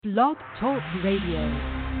Blog Talk Radio.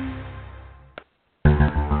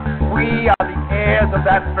 We are the heirs of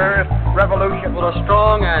that first revolution. Will a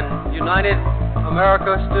strong and united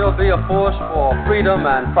America still be a force for freedom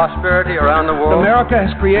and prosperity around the world? America has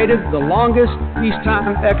created the longest peacetime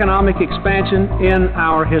economic expansion in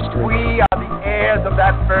our history. We are the heirs of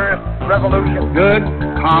that first revolution. Good,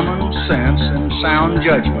 common sense, and sound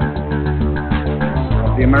judgment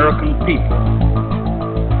of the American people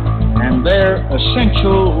and their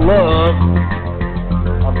essential love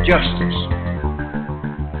of justice.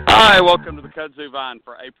 Hi, welcome to the Kudzu Vine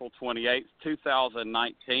for April 28th,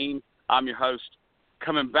 2019. I'm your host,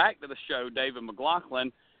 coming back to the show, David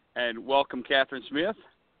McLaughlin, and welcome, Catherine Smith.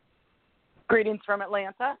 Greetings from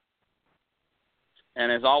Atlanta.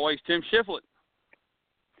 And as always, Tim Shiflett.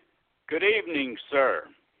 Good evening, sir.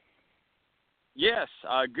 Yes,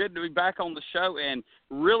 good to be back on the show, and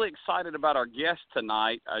really excited about our guest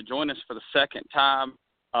tonight. Join us for the second time.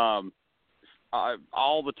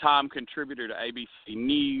 All-the-time contributor to ABC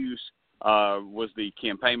News, was the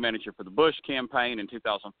campaign manager for the Bush campaign in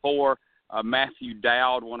 2004. Matthew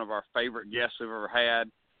Dowd, one of our favorite guests we've ever had.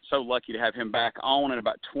 So lucky to have him back on in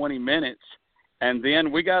about 20 minutes. And then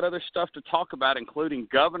we got other stuff to talk about, including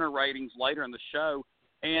governor ratings later in the show.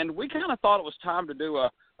 And we kind of thought it was time to do a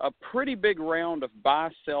pretty big round of buy,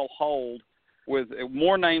 sell, hold with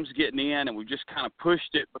more names getting in, and we just kind of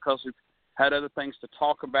pushed it because we've had other things to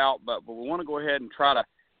talk about. But we want to go ahead and try to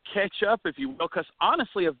catch up, if you will, because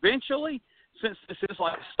honestly, eventually, since this is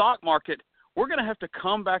like a stock market, we're going to have to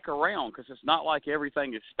come back around because it's not like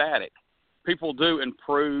everything is static. People do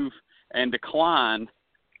improve and decline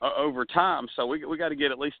over time, so we got to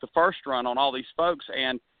get at least the first run on all these folks.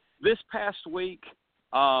 And this past week,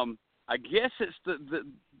 I guess it's the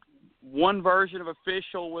one version of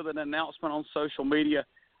official with an announcement on social media.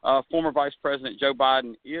 Former Vice President Joe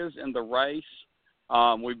Biden is in the race.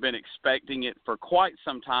 We've been expecting it for quite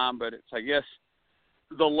some time, but it's, I guess,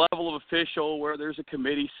 the level of official where there's a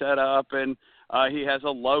committee set up and he has a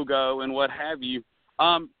logo and what have you.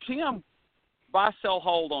 Tim, buy, sell,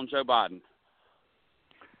 hold on Joe Biden.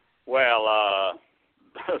 Well,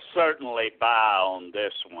 certainly buy on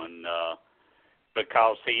this one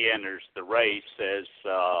because he enters the race as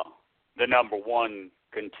the number one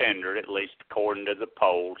contender, at least according to the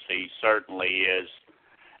polls. He certainly is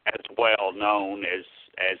as well known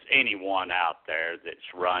as anyone out there that's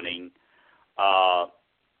running.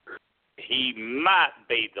 He might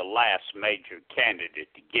be the last major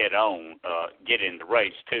candidate to get in the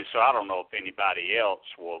race too. So I don't know if anybody else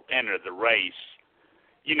will enter the race,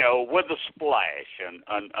 with a splash,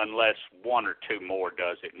 unless one or two more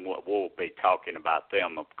does it, and we'll be talking about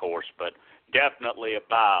them, of course. But definitely a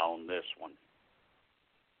buy on this one.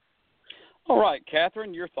 All right,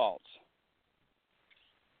 Catherine, your thoughts?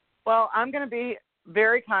 Well, I'm going to be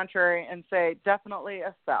very contrary and say definitely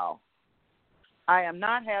a sell. I am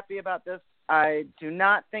not happy about this. I do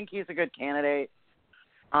not think he's a good candidate.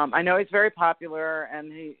 I know he's very popular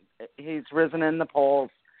and he's risen in the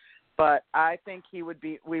polls, but I think we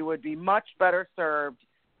would be much better served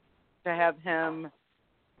to have him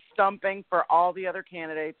stumping for all the other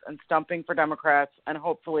candidates and stumping for Democrats, and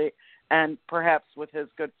hopefully, and perhaps with his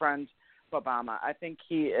good friend Obama. I think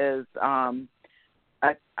he is. I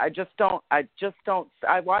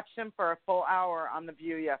watched him for a full hour on The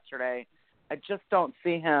View yesterday. I just don't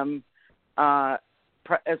see him as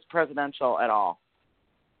presidential at all.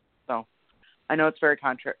 So I know it's very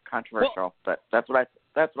controversial, but that's what I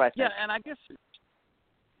think. Yeah, and I guess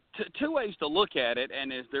two ways to look at it,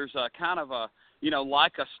 and there's a kind of a,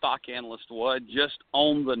 like a stock analyst would, just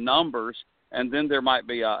on the numbers, and then there might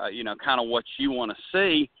be a, kind of what you want to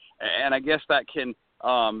see, and I guess that can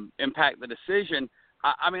impact the decision.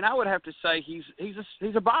 I mean, I would have to say he's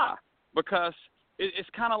a buy, because it's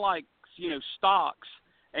kind of like, stocks.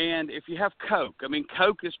 And if you have Coke, I mean,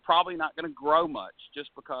 Coke is probably not going to grow much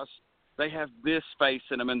just because they have this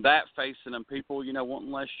facing them and that facing them. People,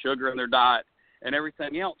 wanting less sugar in their diet and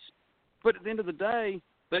everything else. But at the end of the day,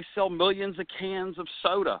 they sell millions of cans of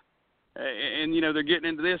soda. And they're getting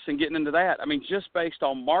into this and getting into that. I mean, just based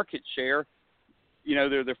on market share,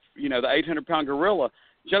 they're the 800-pound gorilla.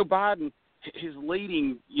 Joe Biden is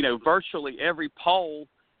leading, virtually every poll.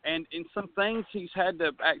 And in some things he's had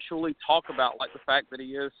to actually talk about, like the fact that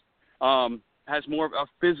he is has more of a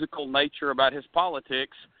physical nature about his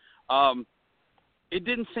politics. It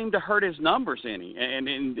didn't seem to hurt his numbers any. And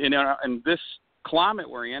in this climate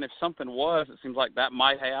we're in, if something was, it seems like that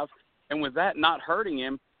might have. And with that not hurting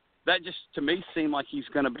him, that just to me seemed like he's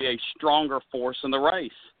going to be a stronger force in the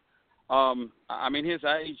race. I mean, his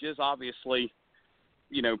age is obviously,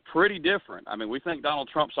 pretty different. I mean, we think Donald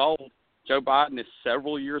Trump's old. Joe Biden is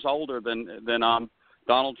several years older than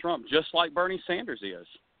Donald Trump, just like Bernie Sanders is.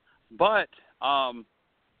 But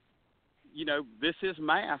this is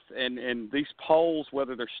math, and these polls,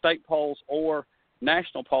 whether they're state polls or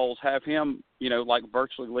national polls, have him, like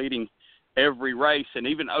virtually leading every race, and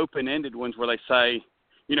even open-ended ones where they say,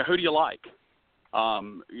 who do you like?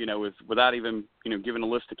 Without even, giving a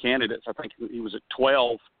list of candidates. I think he was at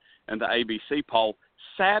 12 in the ABC poll.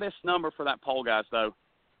 Saddest number for that poll, guys, though,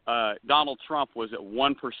 Donald Trump was at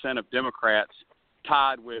 1% of Democrats,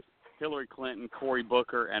 tied with Hillary Clinton, Cory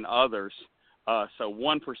Booker, and others. So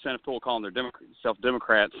 1% of people calling themselves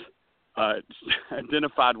Democrats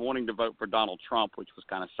identified wanting to vote for Donald Trump, which was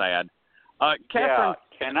kind of sad. Catherine,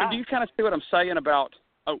 do you kind of see what I'm saying about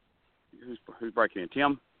 – who's breaking in?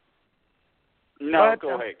 Tim? No,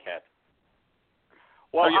 go ahead, Catherine.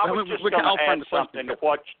 Well, I was just going to add something to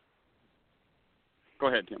what – Go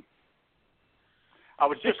ahead, Tim. I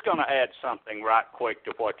was just going to add something right quick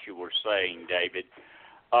to what you were saying, David.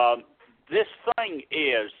 This thing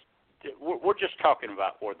is – we're just talking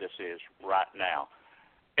about where this is right now.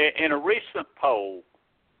 In a recent poll,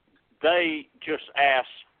 they just asked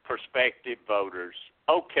prospective voters,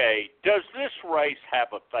 okay, does this race have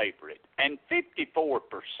a favorite? And 54%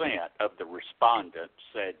 of the respondents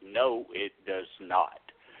said, no, it does not.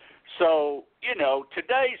 So,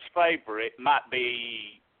 today's favorite might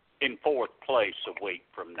be in fourth place a week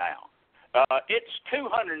from now. It's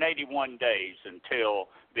 281 days until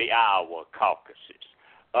the Iowa caucuses.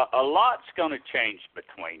 A lot's going to change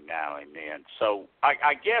between now and then. So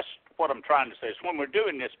I guess what I'm trying to say is when we're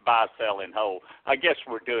doing this buy, sell, and hold, I guess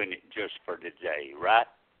we're doing it just for today, right?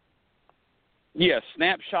 Yes,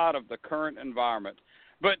 snapshot of the current environment.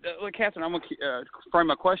 But, Catherine, I'm going to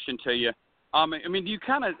frame a question to you. Do you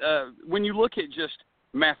kind of, when you look at just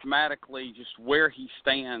mathematically just where he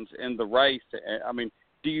stands in the race,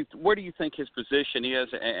 where do you think his position is,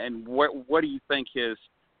 and what do you think his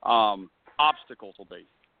obstacles will be?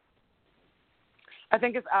 I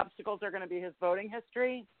think his obstacles are going to be his voting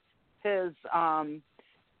history. That's going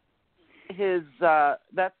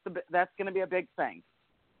to be a big thing.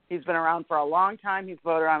 He's been around for a long time. He's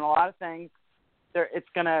voted on a lot of things.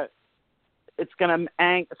 Some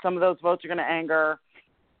of those votes are going to anger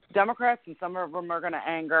Democrats, and some of them are going to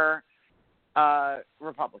anger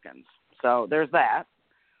Republicans. So there's that.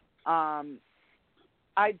 I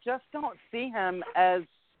just don't see him as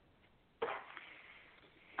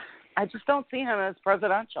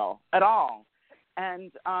presidential at all.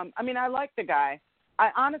 And I like the guy.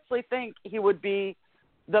 I honestly think he would be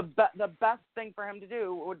the best thing for him to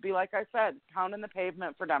do would be, like I said, pounding the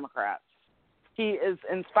pavement for Democrats. He is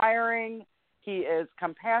inspiring. He is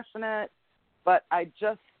compassionate. But I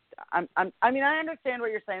understand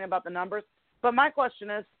what you're saying about the numbers. But my question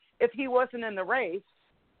is, if he wasn't in the race,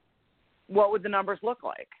 what would the numbers look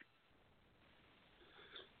like?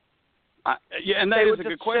 And that is a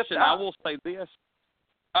good question. I will say this.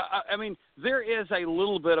 There is a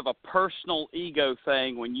little bit of a personal ego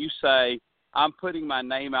thing when you say, I'm putting my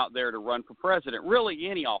name out there to run for president, really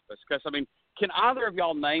any office. Because, can either of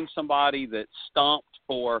y'all name somebody that stumped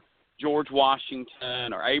for George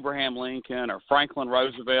Washington or Abraham Lincoln or Franklin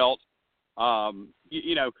Roosevelt?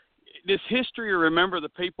 Does history remember the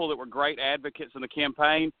people that were great advocates in the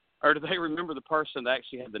campaign, or do they remember the person that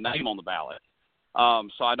actually had the name on the ballot?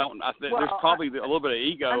 There's probably a little bit of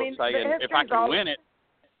ego saying, if I can win it,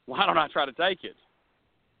 why don't I try to take it?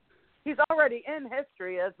 He's already in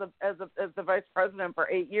history as the vice president for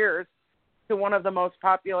 8 years to one of the most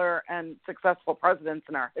popular and successful presidents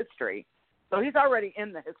in our history. So he's already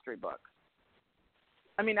in the history books.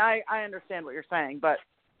 I understand what you're saying, but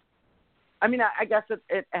I guess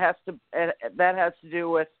it has to that has to do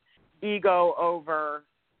with ego over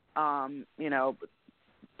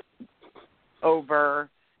over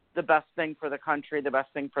the best thing for the country, the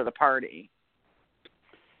best thing for the party.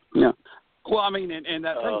 Yeah. Well, and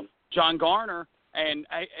that thing, John Garner and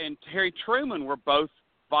Harry Truman were both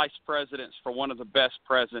vice presidents for one of the best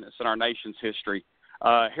presidents in our nation's history.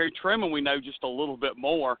 Harry Truman, we know just a little bit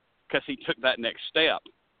more because he took that next step,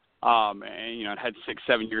 and had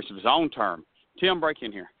 6-7 years of his own term. Tim, break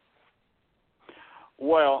in here.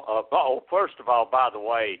 Well, first of all, by the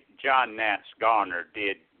way, John Nance Garner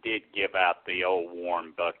did give out the old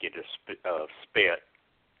warm bucket of spit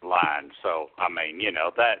line. So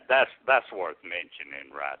that's worth mentioning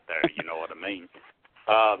right there. You know what I mean?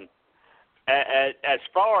 As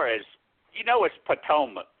far as it's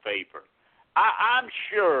Potomac fever. I'm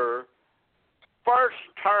sure first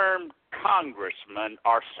term congressmen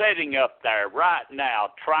are sitting up there right now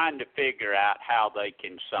trying to figure out how they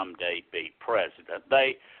can someday be president.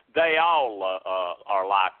 They all are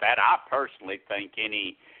like that. I personally think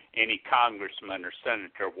any congressman or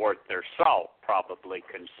senator worth their salt probably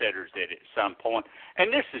considers it at some point.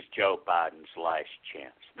 And this is Joe Biden's last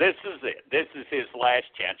chance. This is it. This is his last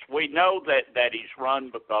chance. We know that he's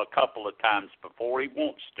run a couple of times before. He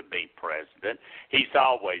wants to be president. He's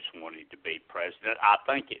always wanted to be president. I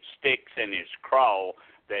think it sticks in his craw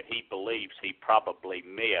that he believes he probably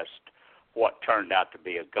missed what turned out to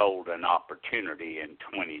be a golden opportunity in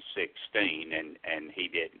 2016, and he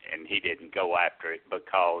didn't go after it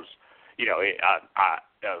because,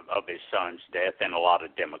 of his son's death, and a lot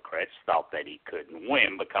of Democrats thought that he couldn't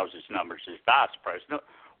win because his numbers as vice president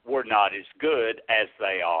were not as good as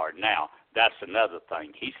they are now. That's another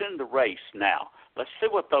thing. He's in the race now. Let's see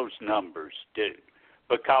what those numbers do,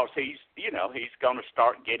 because he's going to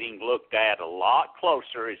start getting looked at a lot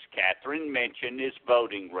closer. As Catherine mentioned, his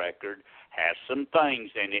voting record has some things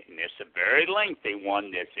in it, and it's a very lengthy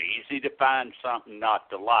one that's easy to find something not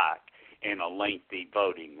to like in a lengthy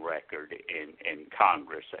voting record in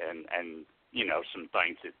Congress, and some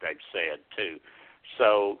things that they've said too.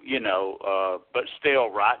 So but still,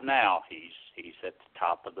 right now he's at the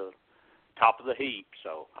top of the heap.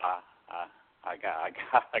 So I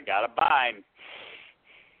got to buy him.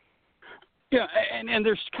 Yeah, and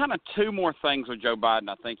there's kind of two more things with Joe Biden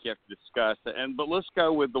I think you have to discuss. But let's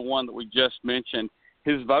go with the one that we just mentioned,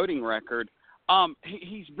 his voting record.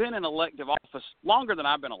 He's been in elective office longer than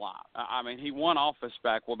I've been alive. I mean, he won office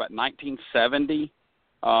back, about 1970,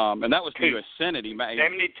 and that was the U.S. Senate. He made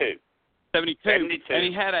 72. And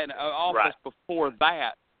he had an office before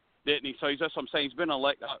that, didn't he? So that's what I'm saying. He's been in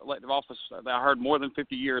elective office, I heard, more than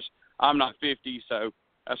 50 years. I'm not 50, so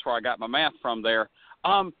that's where I got my math from there.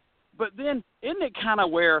 But then, isn't it kind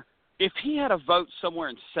of where if he had a vote somewhere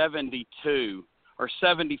in 72 or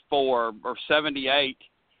 74 or 78,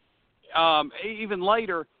 even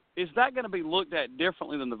later, is that going to be looked at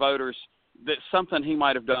differently than the voters that something he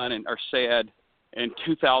might have done or said in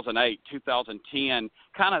 2008, 2010,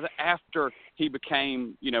 kind of after he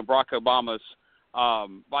became, Barack Obama's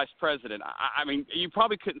vice president? I mean, you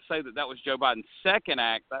probably couldn't say that was Joe Biden's second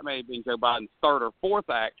act. That may have been Joe Biden's third or fourth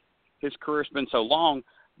act. His career's been so long.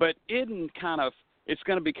 But it's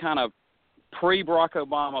going to be kind of pre-Barack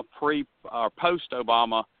Obama,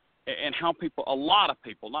 post-Obama, and how a lot of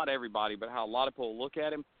people, not everybody, but how a lot of people look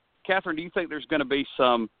at him. Catherine, do you think there's going to be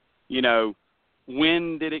some,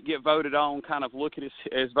 when did it get voted on, kind of look at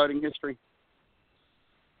his voting history?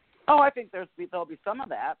 Oh, I think there'll be some of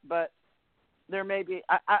that, but there may be.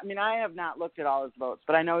 I have not looked at all his votes,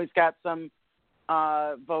 but I know he's got some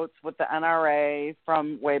votes with the NRA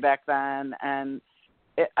from way back then, and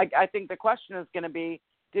I think the question is going to be,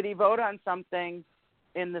 did he vote on something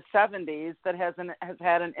in the 70s that has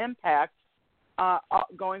had an impact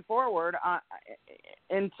going forward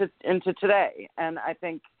into today? And I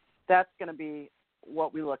think that's going to be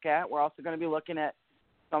what we look at. We're also going to be looking at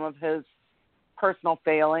some of his personal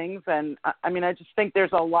failings. And, I just think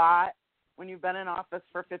there's a lot. When you've been in office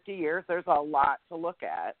for 50 years, there's a lot to look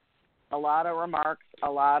at, a lot of remarks,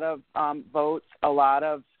 a lot of votes, a lot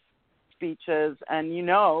of speeches, and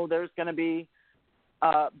there's going to be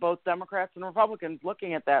both Democrats and Republicans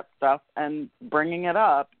looking at that stuff and bringing it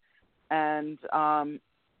up, and I'm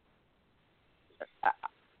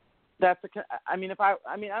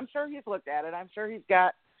sure he's looked at it. I'm sure he's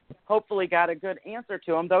hopefully got a good answer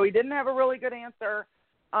to him, though he didn't have a really good answer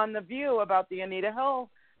on The View about the Anita Hill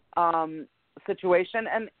situation,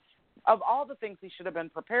 and of all the things he should have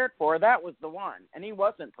been prepared for, that was the one, and he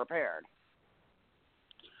wasn't prepared.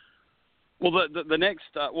 Well, the next,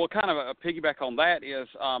 kind of a piggyback on that is,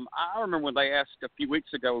 I remember when they asked a few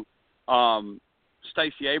weeks ago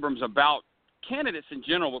Stacey Abrams about candidates in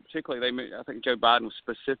general, but particularly I think Joe Biden was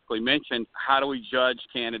specifically mentioned, how do we judge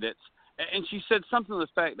candidates? And she said something to the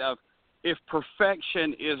effect of, if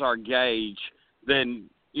perfection is our gauge, then,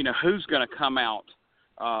 who's going to come out,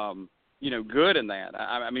 good in that?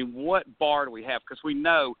 What bar do we have? Because we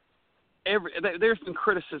know there's been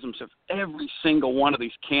criticisms of every single one of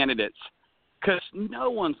these candidates, because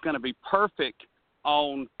no one's going to be perfect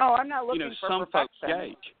on, I'm not looking for some perfection. folks'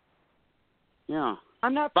 gauge. Yeah.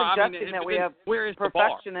 I'm not suggesting that we have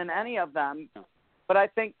perfection in any of them, but I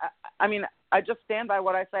think, I just stand by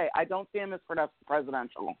what I say. I don't see him as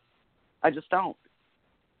presidential. I just don't.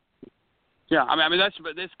 Yeah,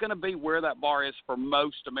 that's going to be where that bar is for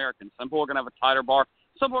most Americans. Some people are going to have a tighter bar.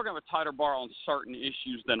 Some people are going to have a tighter bar on certain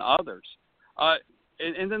issues than others.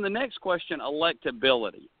 And then the next question,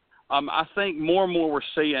 electability. I think more and more we're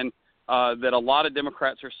seeing that a lot of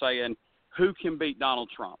Democrats are saying, who can beat Donald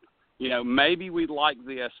Trump. You know, maybe we'd like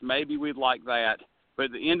this, maybe we'd like that, but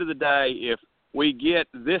at the end of the day, if we get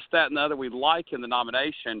this, that, and the other we like in the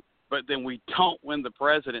nomination, but then we don't win the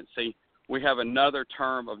presidency, we have another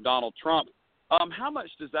term of Donald Trump. How much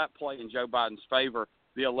does that play in Joe Biden's favor,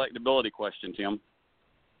 the electability question, Tim?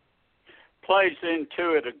 Plays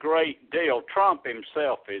into it a great deal. Trump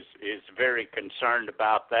himself is very concerned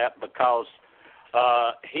about that because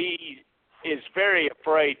he is very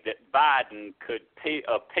afraid that Biden could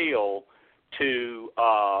appeal to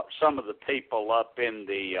some of the people up in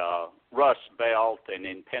the Rust Belt and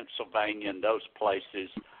in Pennsylvania and those places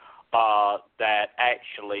that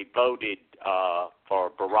actually voted for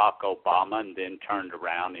Barack Obama and then turned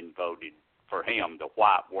around and voted for him, the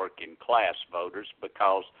white working class voters,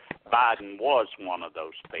 because Biden was one of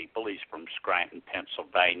those people. He's from Scranton,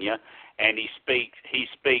 Pennsylvania, and he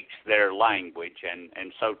speaks their language,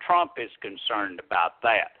 and so Trump is concerned about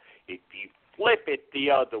that. If you flip it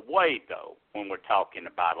the other way, though, when we're talking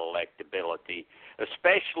about electability,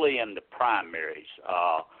 especially in the primaries,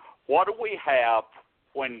 what do we have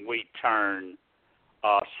when we turn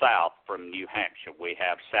south from New Hampshire? We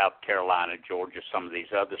have South Carolina, Georgia, some of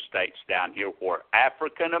these other states down here where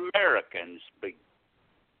African Americans,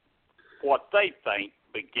 what they think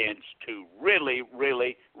begins to really,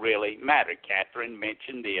 really, really matter. Catherine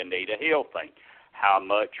mentioned the Anita Hill thing. How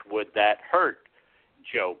much would that hurt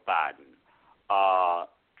Joe Biden?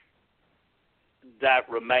 That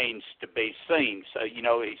remains to be seen. So, you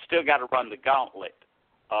know, he's still got to run the gauntlet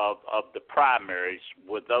of the primaries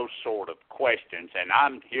with those sort of questions. And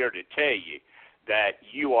I'm here to tell you that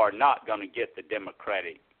you are not going to get the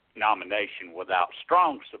Democratic nomination without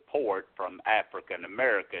strong support from African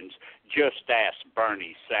Americans. Just ask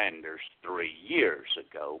Bernie Sanders 3 years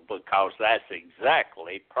ago, because that's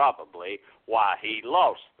exactly probably why he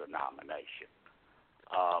lost the nomination.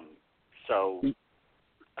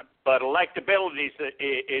 But electability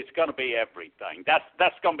is going to be everything.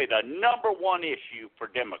 That's going to be the number one issue for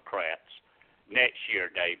Democrats next year,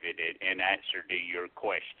 David, in answer to your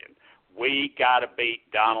question. We got to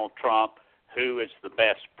beat Donald Trump. Who is the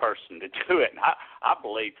best person to do it? And I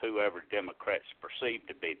believe whoever Democrats perceive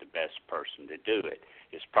to be the best person to do it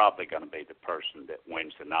is probably going to be the person that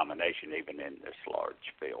wins the nomination, even in this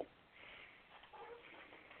large field.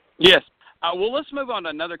 Yes. Well, let's move on to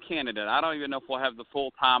another candidate. I don't even know if we'll have the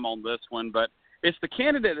full time on this one, but it's the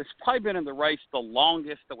candidate that's probably been in the race the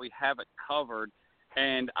longest that we haven't covered.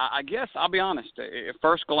 And I guess I'll be honest, at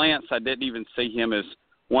first glance, I didn't even see him as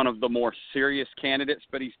one of the more serious candidates,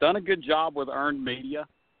 but he's done a good job with earned media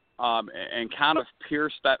and kind of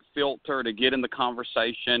pierced that filter to get in the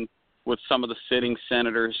conversation with some of the sitting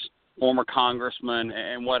senators, former congressmen,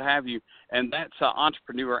 and what have you. And that's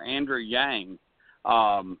entrepreneur Andrew Yang.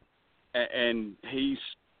 And he's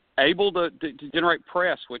able to generate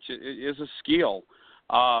press, which is a skill.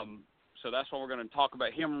 So that's what we're going to talk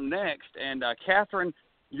about him next. And Catherine,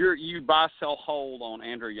 you buy, sell, hold on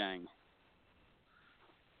Andrew Yang.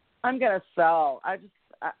 I'm going to sell.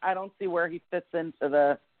 I don't see where he fits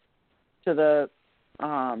into the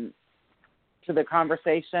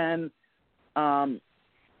conversation. I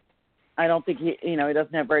don't think he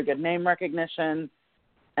doesn't have very good name recognition.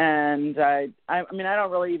 And I mean, I don't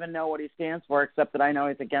really even know what he stands for, except that I know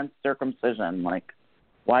he's against circumcision. Like,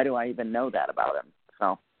 why do I even know that about him?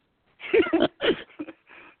 So.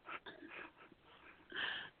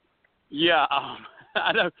 Yeah,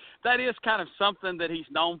 I know that is kind of something that he's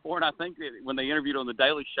known for, and I think that when they interviewed on the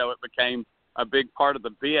Daily Show, it became a big part of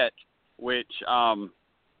the bit, which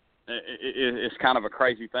is kind of a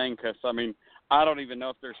crazy thing because, I mean, I don't even know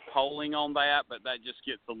if there's polling on that, but that just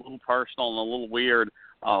gets a little personal and a little weird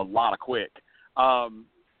a lot of quick.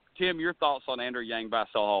 Tim, your thoughts on Andrew Yang, buy,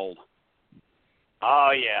 sell, hold?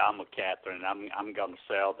 Oh yeah, I'm with Catherine. I'm going to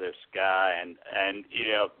sell this guy, and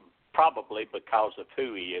you know, probably because of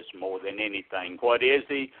who he is more than anything. What is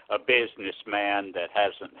he? A businessman that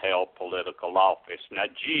hasn't held political office. Now,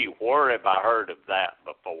 gee, where have I heard of that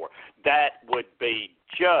before? That would be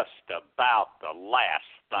just about the last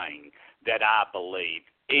thing that I believe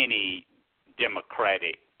any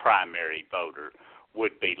Democratic primary voter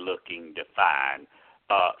would be looking to find.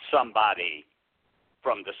 Somebody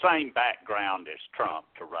from the same background as Trump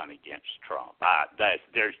to run against Trump.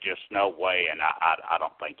 There's just no way, and I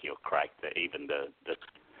don't think he'll crack even the.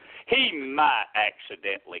 He might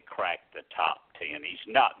accidentally crack the top 10. He's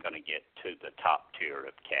not going to get to the top tier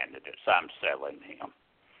of candidates. I'm selling him.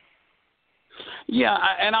 Yeah,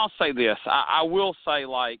 and I'll say this. I will say,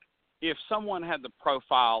 like, if someone had the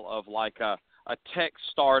profile of like a tech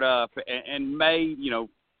startup and made,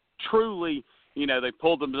 truly, they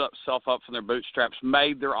pulled themselves up from their bootstraps,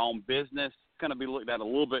 made their own business. It's going to be looked at a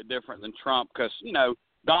little bit different than Trump because,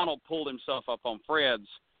 Donald pulled himself up on Fred's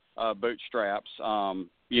bootstraps.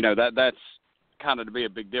 That's kind of to be a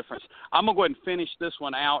big difference. I'm going to go ahead and finish this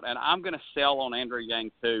one out, and I'm going to sell on Andrew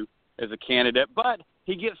Yang, too, as a candidate. But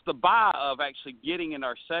he gets the buy of actually getting in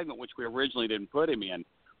our segment, which we originally didn't put him in.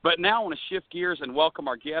 But now I want to shift gears and welcome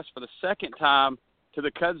our guest for the second time to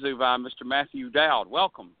the Kudzu Vine, Mr. Matthew Dowd.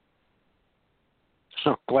 Welcome.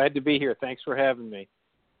 Oh, glad to be here. Thanks for having me.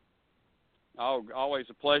 Oh, always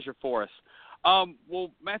a pleasure for us.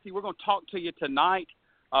 Well, Matthew, we're going to talk to you tonight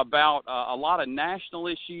about a lot of national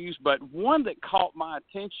issues, but one that caught my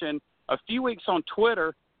attention a few weeks on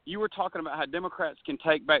Twitter, you were talking about how Democrats can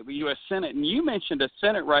take back the U.S. Senate, and you mentioned a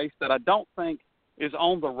Senate race that I don't think is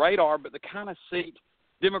on the radar, but the kind of seat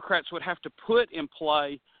Democrats would have to put in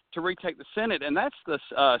play to retake the Senate, and that's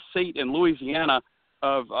the seat in Louisiana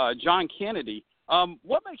of John Kennedy.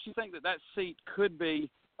 What makes you think that seat could be,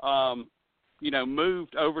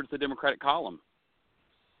 moved over to the Democratic column?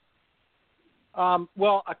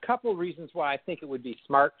 Well, a couple of reasons why I think it would be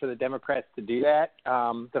smart for the Democrats to do that.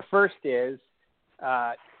 The first is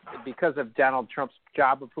because of Donald Trump's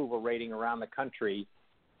job approval rating around the country,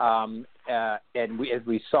 and as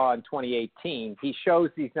we saw in 2018, he shows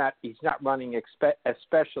he's not running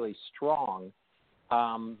especially strong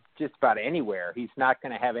just about anywhere. He's not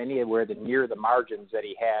going to have anywhere near the margins that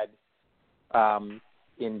he had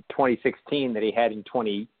in 2016 that he had in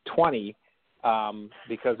 2020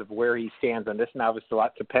 because of where he stands on this. And obviously a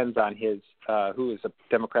lot depends on who his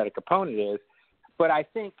Democratic opponent is. But I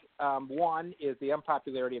think one is the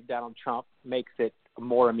unpopularity of Donald Trump makes it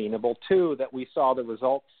more amenable. Two, that we saw the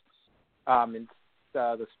results in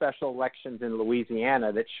the special elections in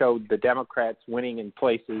Louisiana that showed the Democrats winning in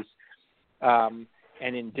places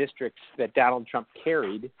and in districts that Donald Trump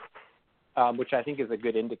carried, which I think is a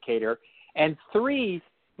good indicator. And three,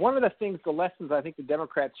 one of the lessons I think the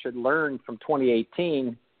Democrats should learn from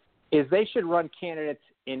 2018 is they should run candidates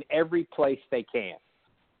in every place they can,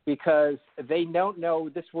 because they don't know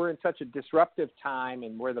we're in such a disruptive time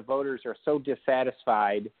and where the voters are so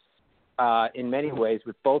dissatisfied in many ways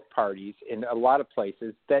with both parties in a lot of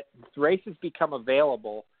places that races become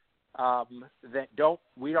available that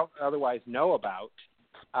we don't otherwise know about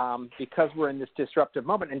because we're in this disruptive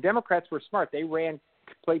moment. And Democrats were smart. They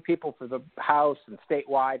play people for the House and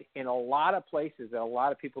statewide in a lot of places that a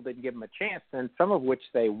lot of people didn't give them a chance, and some of which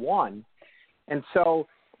they won. And so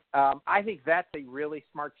I think that's a really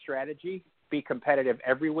smart strategy, be competitive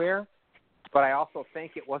everywhere. But I also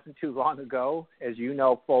think it wasn't too long ago, as you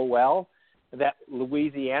know full well, that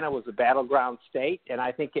Louisiana was a battleground state, and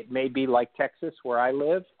I think it may be like Texas, where I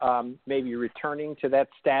live, maybe returning to that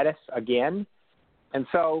status again. And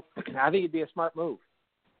so I think it'd be a smart move.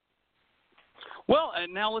 Well,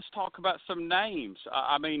 and now let's talk about some names.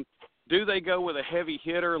 I mean, do they go with a heavy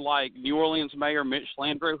hitter like New Orleans Mayor Mitch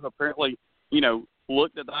Landrieu, who apparently,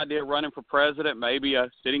 looked at the idea of running for president, maybe a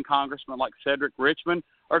sitting congressman like Cedric Richmond,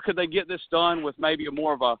 or could they get this done with maybe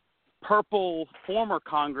more of a purple former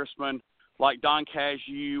congressman like Don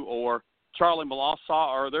Cashew or Charlie Melasaw,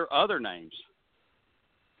 or are there other names?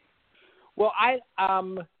 Well,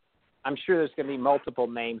 I'm sure there's going to be multiple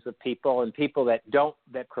names of people and people that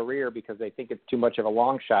that career because they think it's too much of a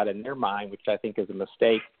long shot in their mind, which I think is a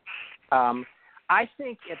mistake. I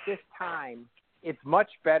think at this time it's much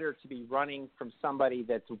better to be running from somebody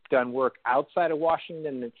that's done work outside of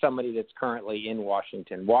Washington than somebody that's currently in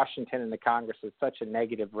Washington. Washington and the Congress is such a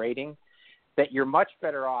negative rating that you're much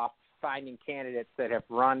better off finding candidates that have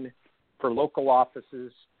run for local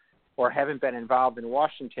offices or haven't been involved in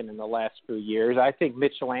Washington in the last few years. I think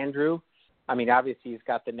Mitch Landrieu, I mean, obviously he's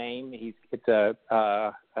got the name. He's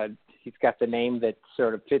got the name that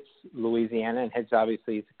sort of fits Louisiana, and he's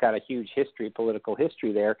got a huge political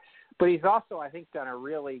history there. But he's also, I think, done a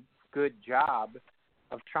really good job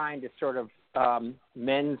of trying to sort of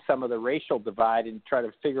mend some of the racial divide and try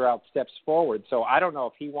to figure out steps forward. So I don't know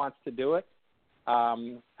if he wants to do it.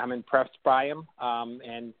 I'm impressed by him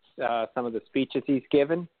and some of the speeches he's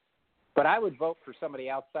given. But I would vote for somebody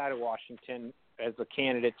outside of Washington as a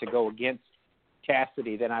candidate to go against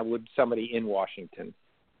Cassidy than I would somebody in Washington.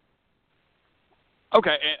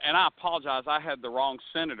 Okay, and I apologize. I had the wrong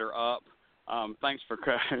senator up. Thanks for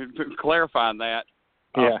clarifying that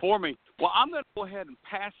for me. Well, I'm going to go ahead and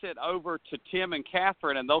pass it over to Tim and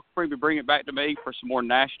Catherine, and they'll probably bring it back to me for some more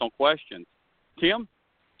national questions. Tim?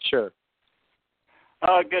 Sure.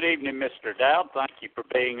 Good evening, Mr. Dowd. Thank you for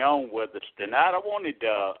being on with us tonight. I wanted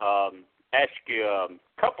to ask you a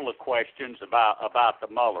couple of questions about the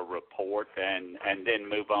Muller Report and then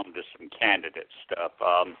move on to some candidate stuff.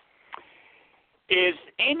 Is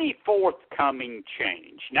any forthcoming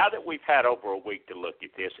change, now that we've had over a week to look at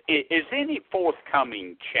this, is any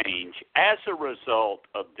forthcoming change as a result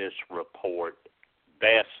of this report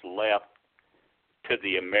best left to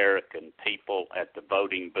the American people at the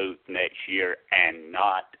voting booth next year and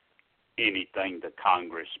not anything the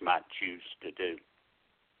Congress might choose to do?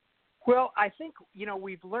 Well, I think,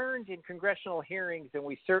 we've learned in congressional hearings, and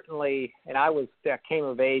we certainly, and I came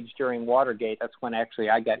of age during Watergate. That's when actually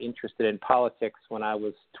I got interested in politics, when I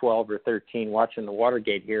was 12 or 13 watching the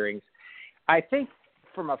Watergate hearings. I think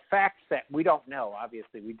from a fact set, we don't know.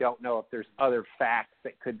 Obviously, we don't know if there's other facts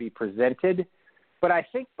that could be presented. But I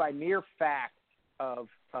think by mere fact of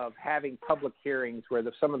having public hearings where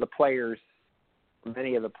some of the players,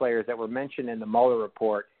 many of the players that were mentioned in the Muller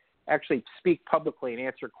Report, actually speak publicly and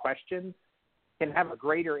answer questions, can have a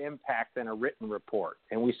greater impact than a written report.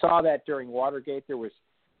 And we saw that during Watergate. There was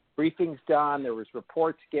briefings done, there was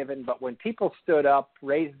reports given, but when people stood up,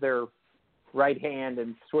 raised their right hand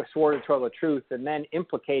and swore to tell the truth, and then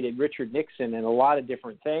implicated Richard Nixon in a lot of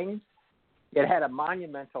different things, it had a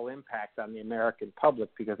monumental impact on the American public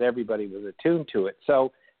because everybody was attuned to it.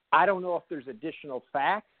 So I don't know if there's additional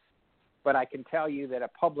facts, but I can tell you that a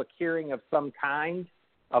public hearing of some kinds,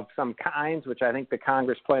 which I think the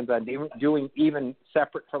Congress plans on doing even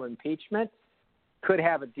separate from impeachment, could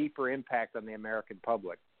have a deeper impact on the American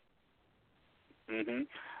public. Mm-hmm.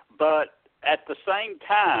 But at the same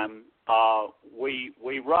time,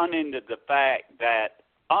 we run into the fact that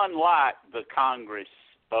unlike the Congress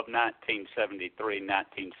of 1973 and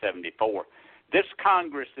 1974, this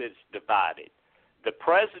Congress is divided. The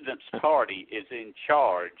president's party is in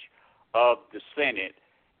charge of the Senate,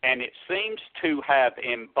 and it seems to have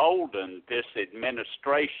emboldened this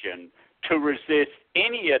administration to resist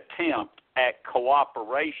any attempt at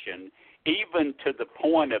cooperation, even to the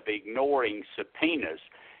point of ignoring subpoenas.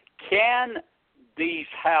 Can these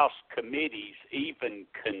House committees even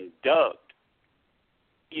conduct,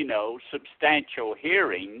 substantial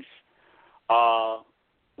hearings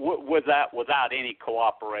without any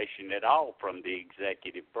cooperation at all from the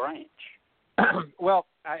executive branch? Well,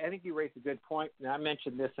 I think you raised a good point. And I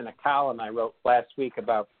mentioned this in a column I wrote last week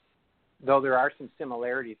about, though there are some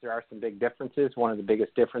similarities, there are some big differences. One of the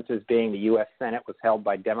biggest differences being the U.S. Senate was held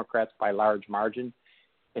by Democrats by large margin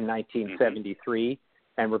in 1973,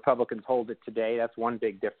 and Republicans hold it today. That's one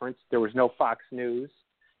big difference. There was no Fox News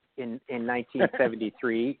in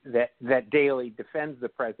 1973 that daily defends the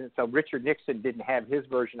president. So Richard Nixon didn't have his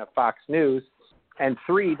version of Fox News. And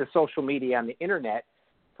three, the social media on the Internet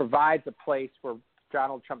provides a place for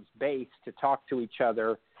Donald Trump's base to talk to each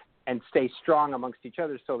other and stay strong amongst each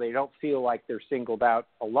other so they don't feel like they're singled out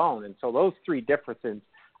alone. And so those three differences,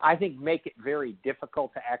 I think, make it very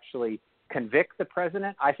difficult to actually convict the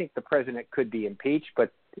president. I think the president could be impeached,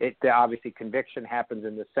 but obviously conviction happens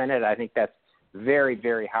in the Senate. I think that's very,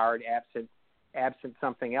 very hard absent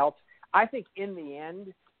something else. I think in the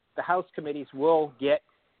end, the House committees will get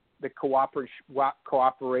the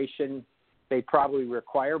cooperation they probably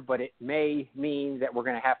require, but it may mean that we're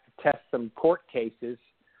going to have to test some court cases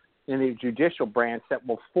in the judicial branch that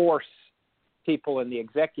will force people in the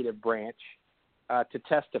executive branch to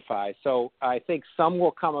testify. So I think some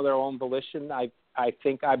will come of their own volition. I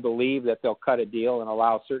believe that they'll cut a deal and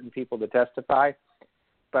allow certain people to testify.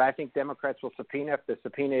 But I think Democrats will subpoena. If the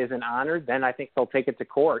subpoena isn't honored, then I think they'll take it to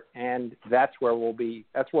court, and that's where it'll be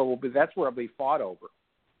fought over.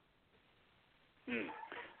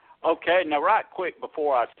 Okay, now right quick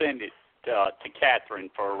before I send it to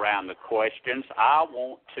Catherine for a round of questions, I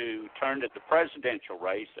want to turn to the presidential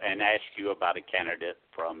race and ask you about a candidate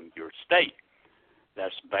from your state.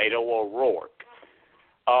 That's Beto O'Rourke.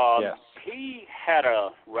 Yes. He had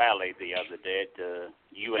a rally the other day at the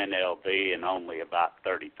UNLV, and only about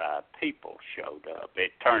 35 people showed up.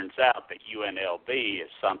 It turns out that UNLV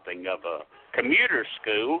is something of a commuter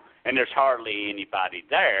school, and there's hardly anybody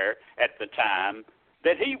there at the time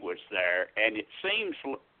that he was there, and it seems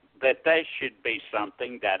that should be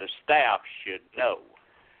something that a staff should know.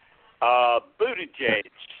 Buttigieg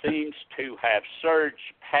seems to have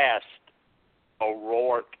surged past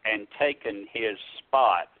O'Rourke and taken his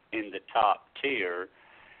spot in the top tier,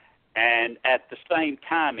 and at the same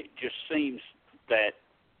time, it just seems that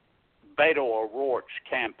Beto O'Rourke's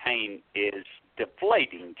campaign is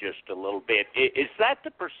deflating just a little bit. Is that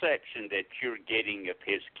the perception that you're getting of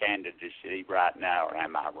his candidacy right now, or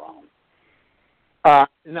am I wrong?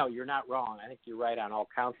 No, you're not wrong. I think you're right on all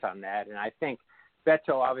counts on that, and I think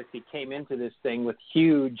Beto obviously came into this thing with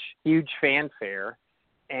huge fanfare.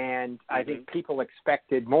 And I think people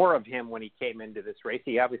expected more of him when he came into this race.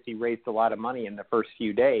 He obviously raised a lot of money in the first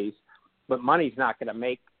few days, but money's not going to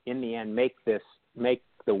make in the end make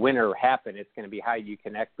the winner happen. It's going to be how you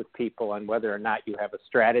connect with people and whether or not you have a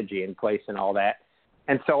strategy in place and all that.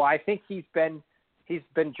 And so I think he's been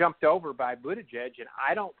jumped over by Buttigieg, and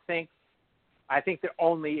I think there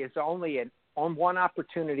is only one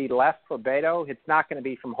opportunity left for Beto. It's not going to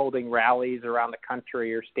be from holding rallies around the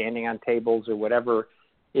country or standing on tables or whatever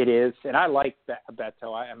it is. And I like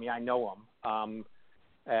Beto. I mean, I know him.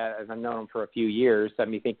 As I've known him for a few years. I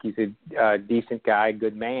think he's a decent guy,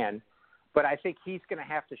 good man. But I think he's going to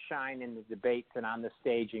have to shine in the debates and on the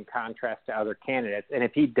stage in contrast to other candidates. And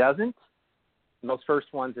if he doesn't, those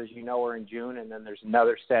first ones, as you know, are in June, and then there's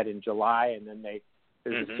another set in July, and then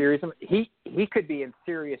there's a series of them. He could be in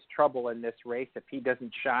serious trouble in this race if he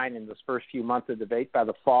doesn't shine in those first few months of debate by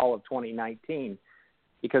the fall of 2019.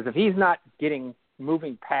 Because if he's not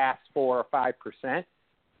moving past 4 or 5%,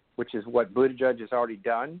 which is what Buttigieg has already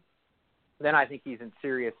done, then I think he's in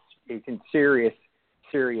serious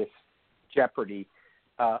jeopardy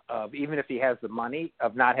of, even if he has the money,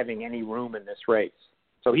 of not having any room in this race.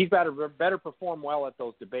 So he's better perform well at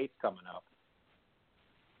those debates coming up.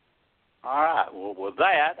 All right. Well, with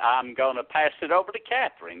that, I'm going to pass it over to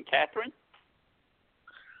Catherine. Catherine?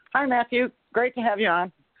 Hi, Matthew. Great to have you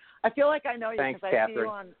on. I feel like I know you Thanks, because I see Catherine.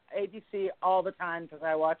 you on ABC all the time because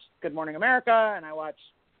I watch Good Morning America and I watch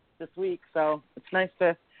This Week. So it's nice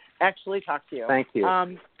to actually talk to you. Thank you.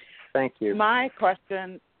 Thank you. My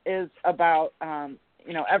question is about,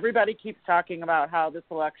 everybody keeps talking about how this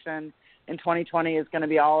election in 2020 is going to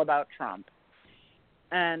be all about Trump.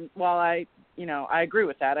 And while I agree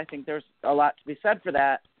with that, I think there's a lot to be said for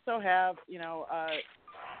that. So have,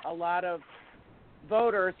 a lot of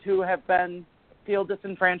voters who feel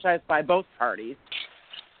disenfranchised by both parties.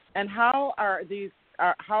 And how are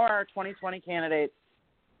our 2020 candidates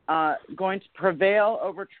going to prevail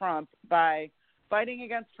over Trump by fighting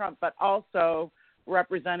against Trump, but also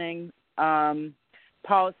representing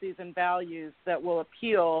policies and values that will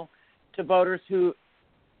appeal to voters who,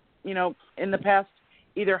 in the past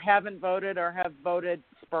either haven't voted or have voted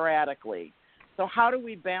sporadically. So how do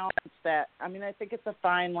we balance that? I mean, I think it's a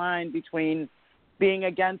fine line between being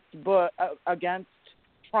against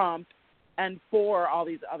Trump and for all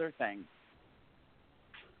these other things.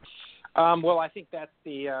 Well, I think that's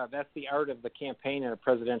the art of the campaign in a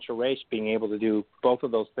presidential race, being able to do both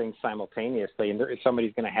of those things simultaneously, and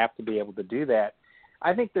somebody's going to have to be able to do that.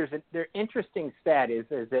 I think their interesting stat is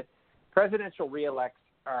that presidential reelects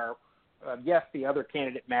are, yes, the other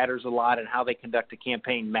candidate matters a lot, and how they conduct a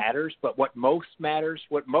campaign matters, but what most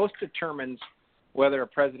determines whether a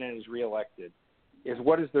president is reelected is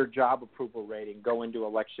what is their job approval rating go into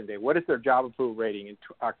Election Day. What is their job approval rating in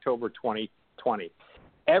October 2020?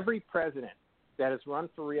 Every president that has run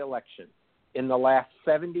for re-election in the last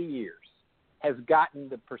 70 years has gotten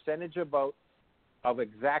the percentage of vote of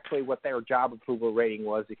exactly what their job approval rating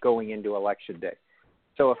was going into Election Day.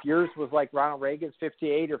 So if yours was like Ronald Reagan's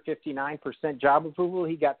 58 or 59% job approval,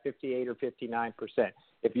 he got 58 or 59%.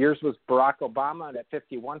 If yours was Barack Obama at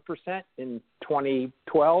 51% in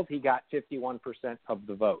 2012, he got 51% of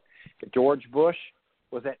the vote. If George Bush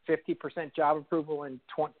was at 50% job approval in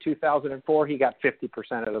 2004, he got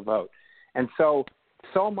 50% of the vote. And so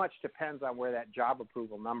much depends on where that job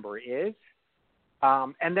approval number is.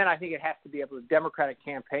 And then I think it has to be able to, Democratic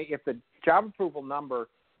campaign, if the job approval number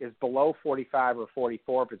is below 45 or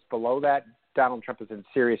 44, if it's below that, Donald Trump is in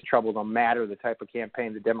serious trouble, no matter the type of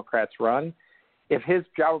campaign the Democrats run. If his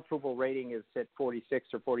job approval rating is at 46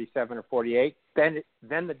 or 47 or 48, then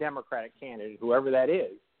the Democratic candidate, whoever that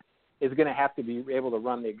is going to have to be able to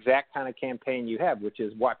run the exact kind of campaign you have, which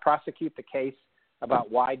is prosecute the case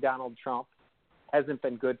about why Donald Trump hasn't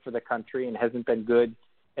been good for the country and hasn't been good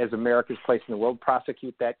as America's place in the world,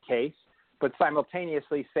 prosecute that case, but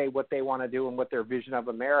simultaneously say what they want to do and what their vision of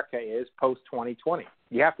America is post-2020.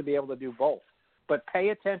 You have to be able to do both. But pay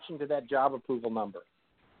attention to that job approval number.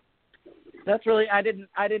 That's really, I didn't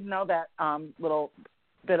know that little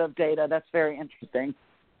bit of data. That's very interesting.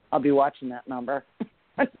 I'll be watching that number.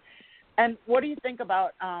 And what do you think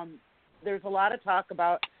about, there's a lot of talk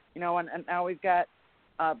about, and now we've got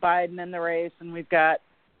Biden in the race, and we've got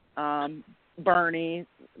Bernie,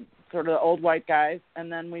 sort of the old white guys,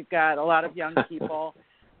 and then we've got a lot of young people.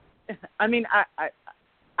 I mean,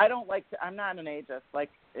 I don't like to, I'm not an ageist. Like,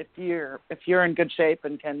 if you're in good shape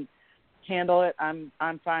and can handle it, I'm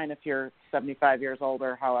fine if you're 75 years old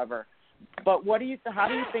or however. But how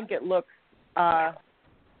do you think it looks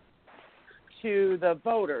to the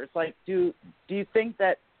voters? Like, do you think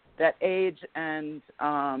that age and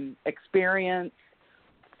experience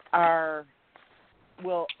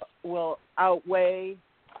will outweigh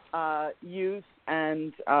youth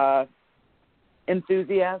and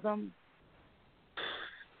enthusiasm?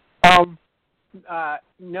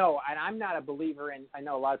 No, and I'm not a believer in. I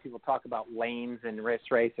know a lot of people talk about lanes and this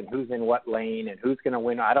race and who's in what lane and who's going to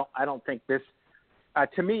win. I don't think this.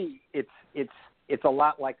 To me, it's a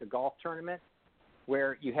lot like a golf tournament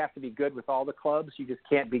where you have to be good with all the clubs. You just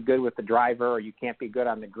can't be good with the driver, or you can't be good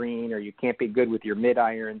on the green, or you can't be good with your mid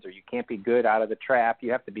irons, or you can't be good out of the trap.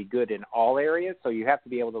 You have to be good in all areas. So you have to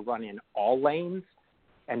be able to run in all lanes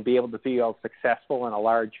and be able to be successful in a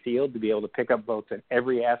large field to be able to pick up votes in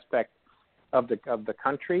every aspect of the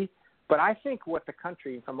country. But I think what the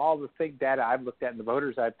country, from all the big data I've looked at and the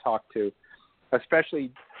voters I've talked to,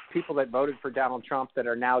 especially people that voted for Donald Trump that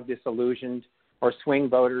are now disillusioned, or swing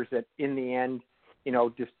voters that in the end,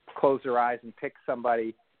 just close their eyes and pick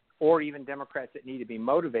somebody, or even Democrats that need to be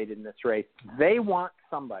motivated in this race, they want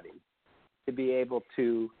somebody to be able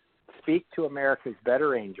to speak to America's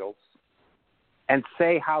better angels and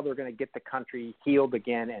say how they're going to get the country healed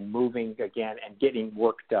again and moving again and getting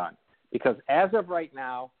work done. Because as of right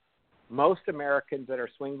now, most Americans that are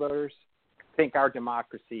swing voters think our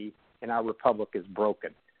democracy and our republic is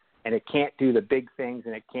broken, and it can't do the big things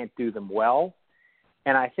and it can't do them well.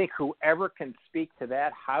 And I think whoever can speak to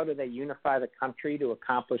that, how do they unify the country to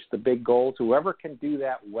accomplish the big goals, whoever can do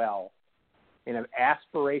that well in an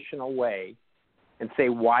aspirational way and say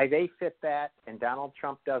why they fit that and Donald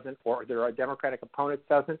Trump doesn't, or their Democratic opponent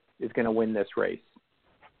doesn't, is going to win this race.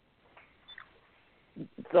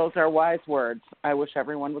 Those are wise words. I wish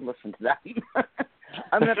everyone would listen to that.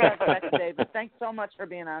 I'm going to pass it back to David. Thanks so much for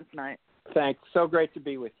being on tonight. Thanks. So great to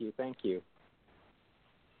be with you. Thank you.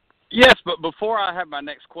 Yes, but before I have my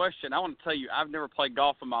next question, I want to tell you I've never played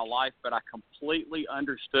golf in my life, but I completely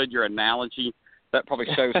understood your analogy. That probably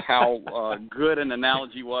shows how good an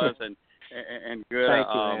analogy was and good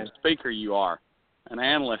speaker you are, an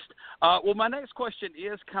analyst. Well, my next question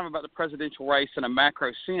is kind of about the presidential race in a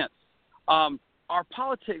macro sense. Our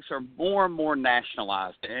politics are more and more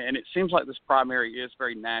nationalized, and it seems like this primary is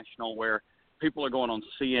very national, where people are going on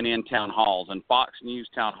CNN town halls and Fox News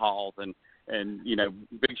town halls and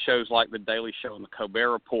big shows like The Daily Show and the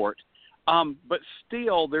Colbert Report. But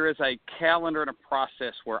still, there is a calendar and a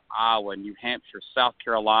process where Iowa, New Hampshire, South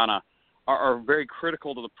Carolina are very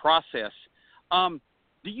critical to the process.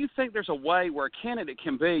 Do you think there's a way where a candidate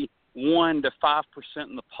can be 1 to 5%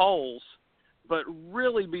 in the polls, but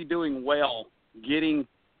really be doing well getting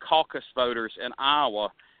caucus voters in Iowa,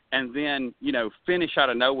 and then, finish out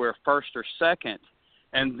of nowhere first or second,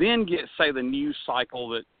 and then get, say, the news cycle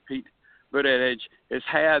that Pete Buttigieg has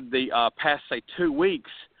had the past, say, 2 weeks?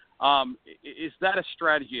 Is that a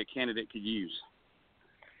strategy a candidate could use?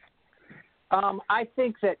 I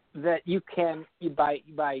think that you can,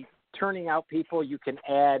 by turning out people, you can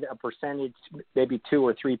add a percentage, maybe 2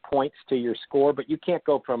 or 3 points to your score, but you can't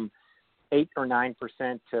go from 8 or 9%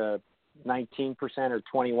 to 19% or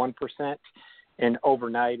 21% in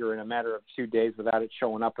overnight or in a matter of 2 days without it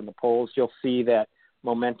showing up in the polls. You'll see that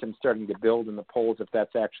momentum starting to build in the polls if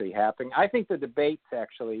that's actually happening. I think the debates,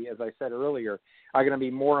 actually, as I said earlier, are going to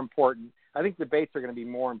be more important. I think debates are going to be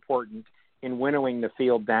more important in winnowing the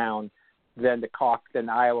field down than the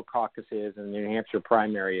Iowa caucus is and the New Hampshire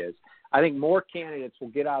primary is. I think more candidates will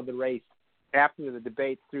get out of the race after the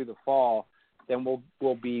debates through the fall than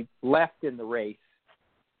will be left in the race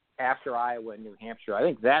after Iowa and New Hampshire. I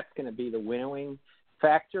think that's going to be the winnowing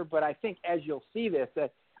factor. But I think as you'll see this,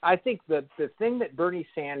 I think the thing that Bernie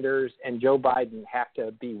Sanders and Joe Biden have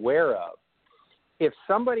to be aware of, if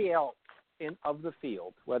somebody else of the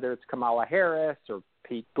field, whether it's Kamala Harris or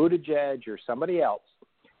Pete Buttigieg or somebody else,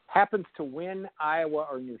 happens to win Iowa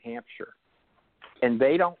or New Hampshire, and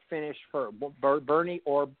they don't finish Bernie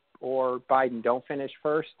or Biden don't finish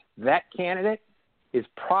first, that candidate is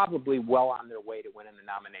probably well on their way to winning the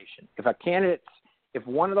nomination. If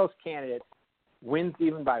one of those candidates wins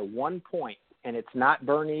even by 1 point, and it's not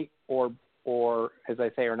Bernie or as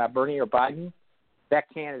I say, or not Bernie or Biden, that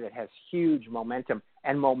candidate has huge momentum.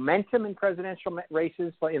 And momentum in presidential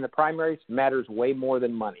races, in the primaries, matters way more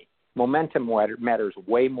than money. Momentum matters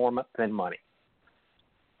way more than money.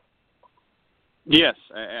 Yes,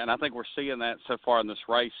 and I think we're seeing that so far in this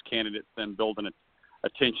race. Candidates then building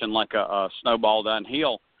attention like a snowball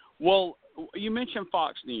downhill. Well, you mentioned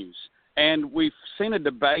Fox News, and we've seen a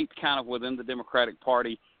debate kind of within the Democratic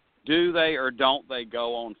Party. Do they or don't they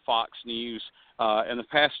go on Fox News? In the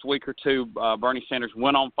past week or two, Bernie Sanders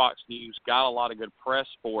went on Fox News, got a lot of good press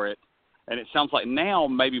for it, and it sounds like now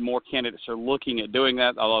maybe more candidates are looking at doing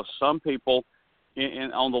that, although some people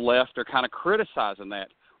on the left are kind of criticizing that.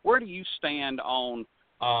 Where do you stand on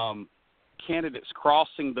candidates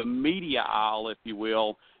crossing the media aisle, if you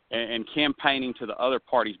will, and campaigning to the other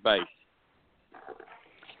party's base?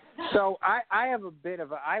 So I have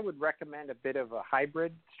I would recommend a bit of a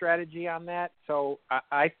hybrid strategy on that. So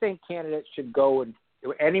I think candidates should go and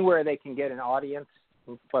anywhere they can get an audience,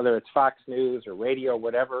 whether it's Fox News or radio or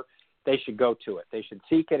whatever, they should go to it. They should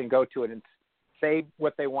seek it and go to it and say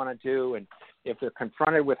what they want to do. And if they're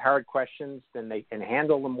confronted with hard questions, then they can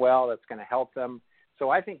handle them well. That's going to help them. So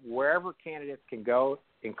I think wherever candidates can go,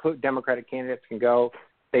 Democratic candidates can go,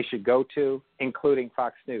 they should go to, including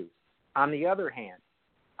Fox News. On the other hand,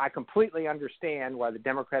 I completely understand why the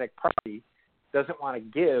Democratic Party doesn't want to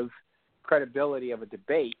give credibility of a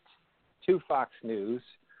debate to Fox News,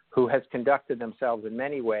 who has conducted themselves in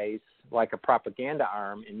many ways like a propaganda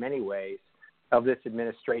arm in many ways of this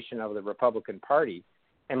administration of the Republican Party.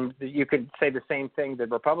 And you could say the same thing. The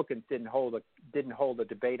Republicans didn't hold a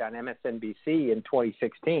debate on MSNBC in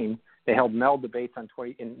 2016. They held Mel debates in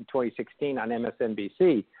 2016 on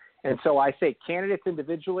MSNBC. And so I say candidates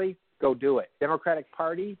individually, go do it. Democratic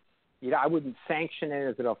Party, I wouldn't sanction it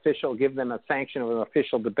as an official, give them a sanction of an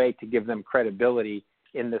official debate to give them credibility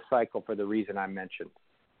in this cycle for the reason I mentioned.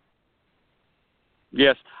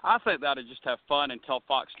 Yes, I think that to just have fun and tell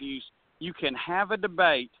Fox News you can have a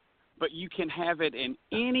debate, but you can have it in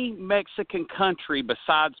any Mexican country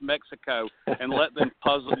besides Mexico, and let them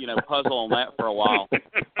puzzle on that for a while.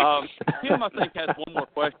 Tim, I think, has one more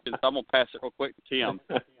question, so I'm going to pass it real quick to Tim.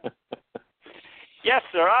 Yes,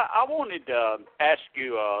 sir. I wanted to ask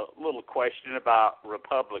you a little question about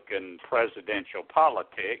Republican presidential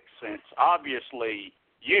politics, since obviously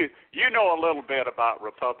you know a little bit about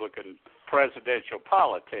Republican presidential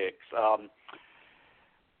politics.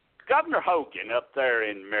 Governor Hogan up there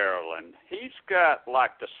in Maryland, he's got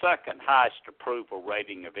like the second highest approval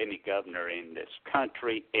rating of any governor in this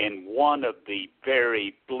country in one of the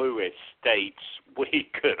very bluest states we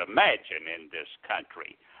could imagine in this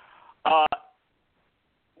country.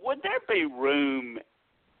 Would there be room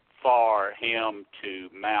for him to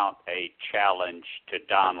mount a challenge to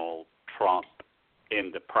Donald Trump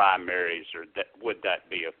in the primaries, or would that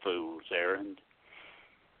be a fool's errand?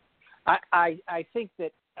 I think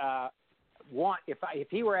that if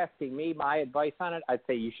he were asking me my advice on it, I'd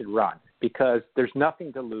say you should run, because there's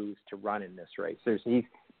nothing to lose to run in this race.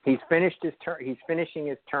 He's finished his term. He's finishing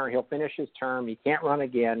his term. He'll finish his term. He can't run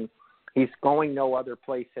again. He's going no other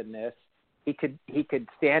place in this. He could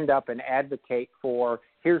stand up and advocate for,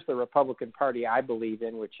 here's the Republican Party I believe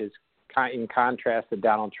in, which is in contrast to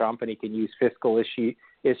Donald Trump, and he can use fiscal issues,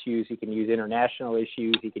 he can use international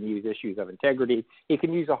issues, he can use issues of integrity, he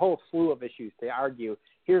can use a whole slew of issues to argue,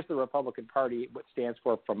 here's the Republican Party, what stands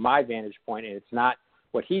for from my vantage point, and it's not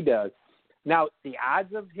what he does. Now, the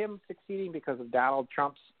odds of him succeeding because of Donald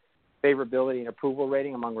Trump's favorability and approval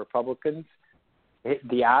rating among Republicans,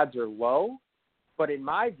 the odds are low, but in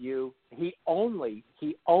my view, he only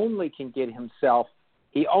can get himself.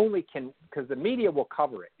 He only can, because the media will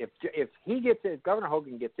cover it. If Governor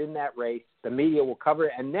Hogan gets in that race, the media will cover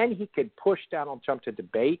it, and then he could push Donald Trump to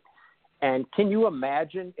debate. And can you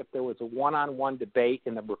imagine if there was a one-on-one debate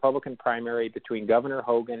in the Republican primary between Governor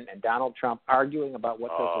Hogan and Donald Trump arguing about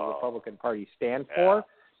what does the Republican Party stand for?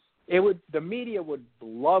 The media would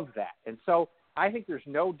love that. And so I think there's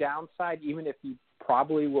no downside, even if he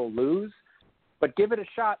probably will lose. But give it a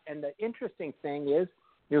shot. And the interesting thing is,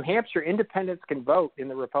 New Hampshire independents can vote in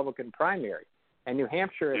the Republican primary. And New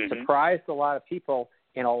Hampshire has surprised a lot of people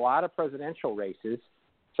in a lot of presidential races.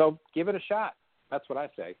 So give it a shot. That's what I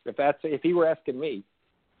say. If he were asking me.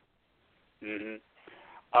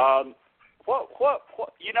 I've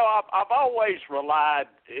always relied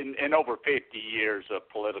in over 50 years of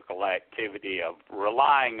political activity of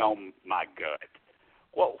relying on my gut.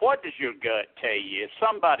 What does your gut tell you? Is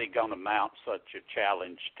somebody going to mount such a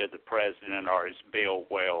challenge to the president, or is Bill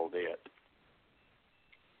Weld it?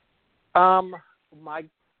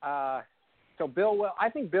 So Bill Weld, I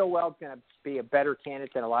think Bill Weld's going to be a better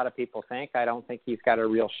candidate than a lot of people think. I don't think he's got a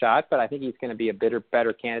real shot, but I think he's going to be a better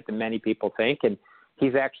candidate than many people think, and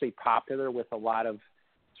he's actually popular with a lot of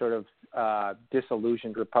sort of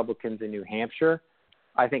disillusioned Republicans in New Hampshire.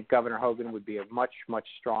 I think Governor Hogan would be a much, much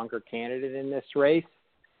stronger candidate in this race.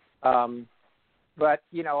 But,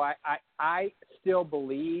 I still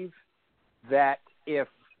believe that if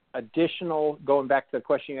going back to the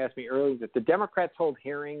question you asked me earlier, that the Democrats hold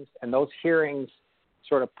hearings and those hearings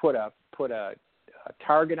sort of put a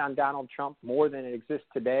target on Donald Trump more than it exists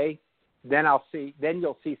today, then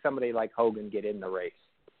you'll see somebody like Hogan get in the race.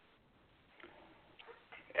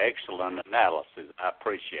 Excellent analysis. I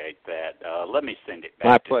appreciate that. Let me send it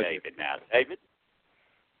back to David now. David?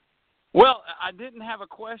 Well, I didn't have a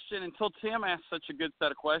question until Tim asked such a good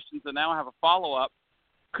set of questions, and now I have a follow-up.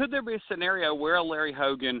 Could there be a scenario where Larry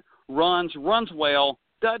Hogan runs well,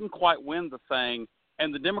 doesn't quite win the thing,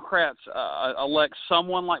 and the Democrats elect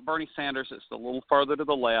someone like Bernie Sanders that's a little further to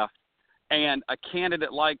the left, and a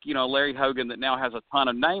candidate like, Larry Hogan that now has a ton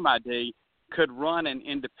of name ID could run an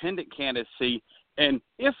independent candidacy and,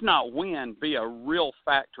 if not win, be a real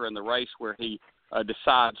factor in the race where he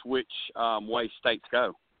decides which way states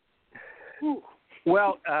go.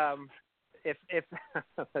 Well, if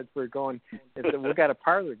we've got a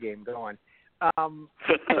parlor game going. So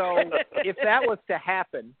if that was to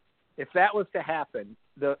happen,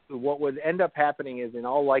 what would end up happening is, in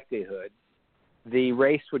all likelihood, the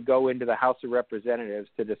race would go into the House of Representatives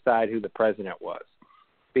to decide who the president was,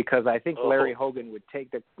 because I think Larry Hogan would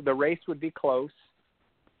take the race would be close.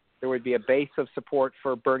 There would be a base of support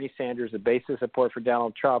for Bernie Sanders, a base of support for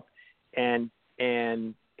Donald Trump, and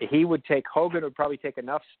Hogan would probably take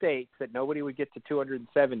enough states that nobody would get to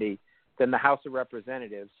 270. Then the House of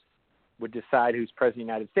Representatives would decide who's president of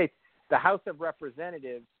the United States. The House of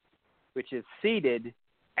Representatives, which is seated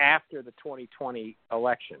after the 2020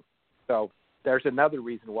 election. So there's another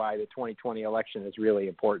reason why the 2020 election is really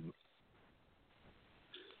important.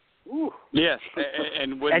 Ooh. Yes,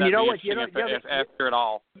 and wouldn't that be interesting if after it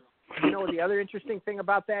all? You know the other interesting thing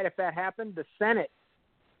about that, if that happened, the Senate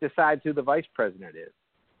decides who the vice president is.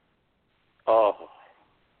 Oh.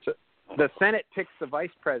 So the Senate picks the vice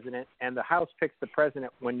president, and the House picks the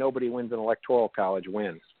president when nobody wins an electoral college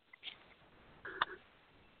wins.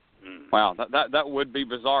 Wow, that would be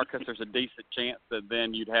bizarre, because there's a decent chance that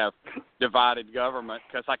then you'd have divided government,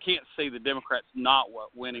 because I can't see the Democrats not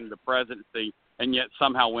winning the presidency and yet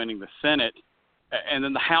somehow winning the Senate. And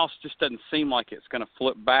then the House just doesn't seem like it's going to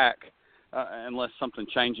flip back unless something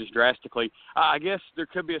changes drastically. I guess there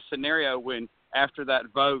could be a scenario when, after that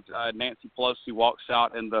vote, Nancy Pelosi walks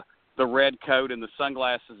out in the red coat and the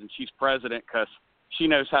sunglasses, and she's president because she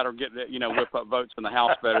knows how to get whip up votes in the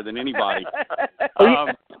House better than anybody. Well,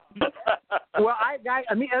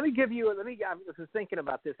 let me give you. I was thinking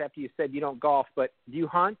about this after you said you don't golf, but do you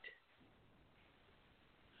hunt?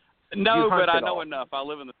 No, but I know enough. I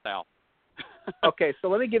live in the South. Okay, so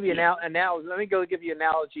let me give you let me go give you an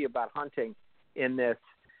analogy about hunting in this.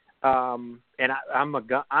 And I'm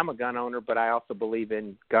a gun owner, but I also believe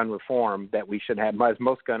in gun reform, that we should have, as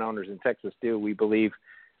most gun owners in Texas do. We believe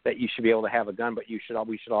that you should be able to have a gun, but we should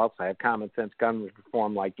also have common sense gun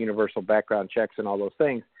reform, like universal background checks and all those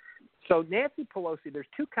things. So Nancy Pelosi, there's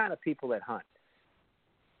two kind of people that hunt.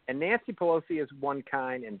 And Nancy Pelosi is one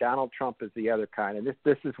kind, and Donald Trump is the other kind. And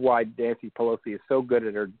this is why Nancy Pelosi is so good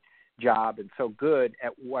at her job and so good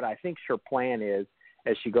at what I think her plan is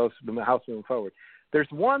as she goes through the House moving forward. There's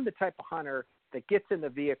the type of hunter that gets in the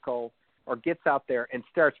vehicle or gets out there and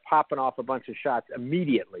starts popping off a bunch of shots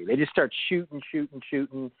immediately. They just start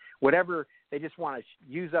shooting, whatever. They just want to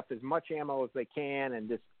use up as much ammo as they can and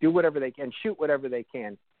just do whatever they can, shoot whatever they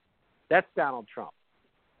can. That's Donald Trump.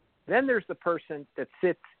 Then there's the person that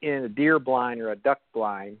sits in a deer blind or a duck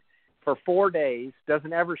blind for 4 days,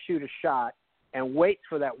 doesn't ever shoot a shot, and waits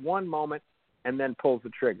for that one moment and then pulls the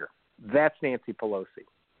trigger. That's Nancy Pelosi.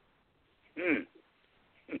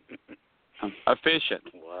 Efficient.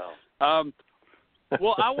 Wow.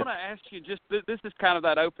 Well, I want to ask you, just this is kind of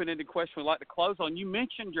that open-ended question we'd like to close on. You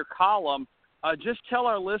mentioned your column. Just tell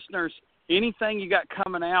our listeners anything you got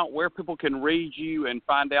coming out, where people can read you and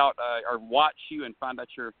find out or watch you and find out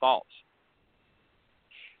your thoughts.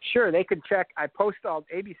 Sure, they can check. I post on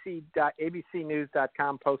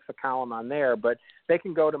abcnews.com, post a column on there, but they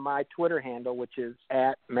can go to my Twitter handle, which is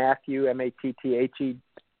at Matthew,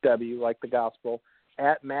 Matthew, like the gospel,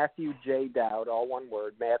 at Matthew J. Dowd, all one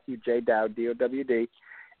word, Matthew J. Dowd, D-O-W-D.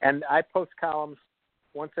 And I post columns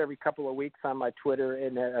once every couple of weeks on my Twitter,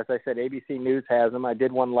 and as I said, ABC News has them. I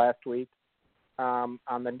did one last week on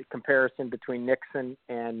the comparison between Nixon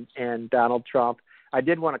and Donald Trump. I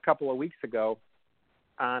did one a couple of weeks ago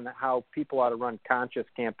on how people ought to run conscious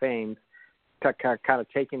campaigns, kind of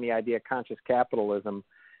taking the idea of conscious capitalism,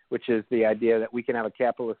 which is the idea that we can have a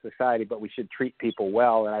capitalist society, but we should treat people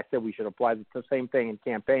well. And I said we should apply the same thing in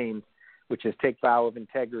campaigns, which is take vow of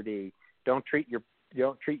integrity. Don't treat your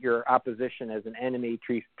opposition as an enemy.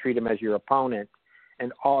 Treat them as your opponent,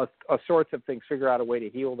 and all sorts of things. Figure out a way to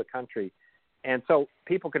heal the country. And so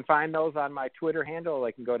people can find those on my Twitter handle, or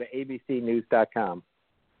they can go to abcnews.com.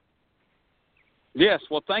 Yes,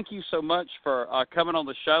 well, thank you so much for coming on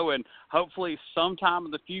the show, and hopefully sometime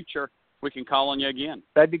in the future we can call on you again.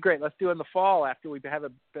 That'd be great. Let's do it in the fall after we have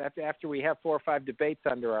 4 or 5 debates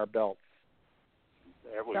under our belt.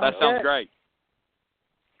 That sounds great.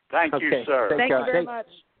 Thank you, sir. Thank you very much.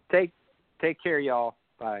 Take care, y'all.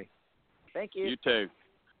 Bye. Thank you. You too.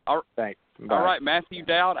 Thanks. Bye. All right, Matthew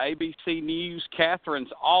Dowd, ABC News. Catherine's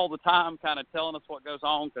all the time kind of telling us what goes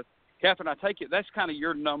on. Because, Catherine, I take it that's kind of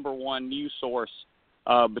your number one news source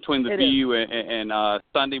between the View and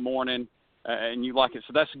Sunday morning, and you like it.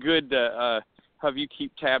 So that's good to have you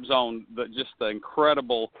keep tabs on just the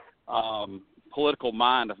incredible political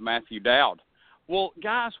mind of Matthew Dowd. Well,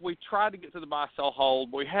 guys, we tried to get to the buy-sell hold,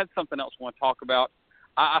 but we had something else we want to talk about.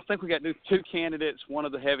 I think we got to do two candidates, one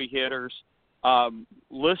of the heavy hitters.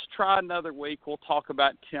 Let's try another week. We'll talk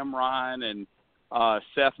about Tim Ryan and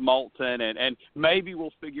Seth Moulton, and maybe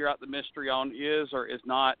we'll figure out the mystery on is or is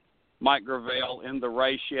not Mike Gravel in the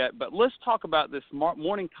race yet. But let's talk about this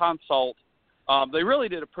morning consult. They really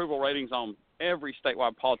did approval ratings on every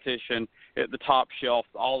statewide politician at the top shelf,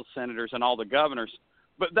 all the senators and all the governors.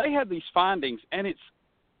 But they had these findings, and it's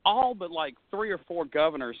all but like 3 or 4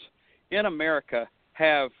 governors in America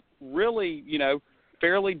have really,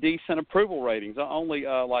 fairly decent approval ratings. Only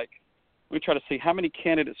let me try to see how many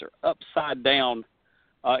candidates are upside down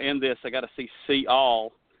in this. I got to see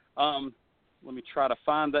all. Let me try to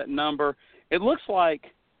find that number. It looks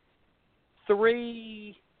like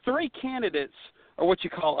three candidates are what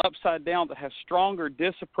you call upside down that have stronger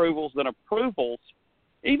disapprovals than approvals.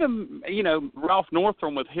 Even, Ralph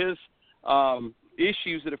Northam with his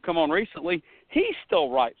issues that have come on recently, he's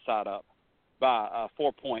still right side up by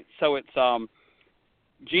 4 points. So it's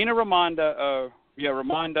Gina Raimondo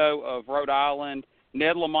of Rhode Island,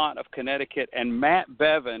 Ned Lamont of Connecticut, and Matt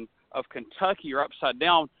Bevin of Kentucky are upside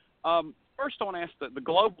down. First, I want to ask the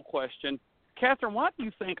global question. Catherine, why do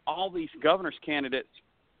you think all these governor's candidates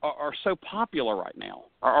are so popular right now,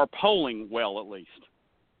 or are polling well at least?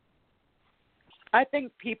 I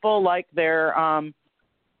think people like their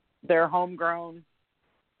homegrown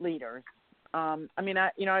leaders.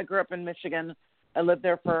 I grew up in Michigan. I lived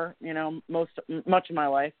there for much of my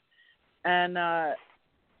life, and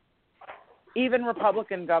even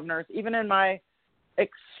Republican governors, even in my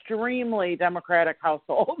extremely Democratic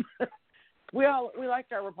household, we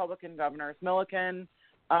liked our Republican governors. Milliken,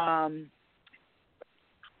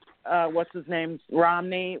 what's his name,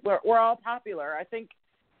 Romney. We're all popular. I think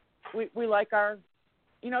we like our,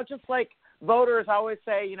 just like voters always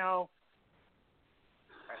say,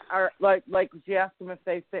 are like you ask them if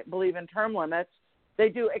they believe in term limits. They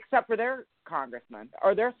do, except for their congressman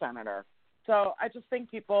or their senator. So I just think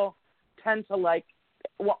people tend to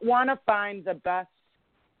want to find the best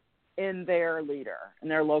in their leader, in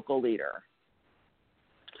their local leader.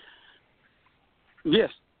 Yes.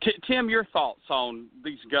 Tim, your thoughts on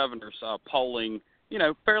these governors polling,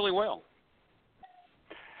 fairly well?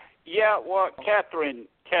 Yeah, well, Catherine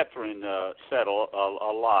said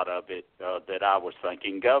a lot of it that I was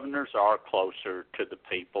thinking. Governors are closer to the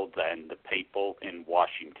people than the people in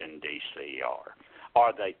Washington, D.C. are,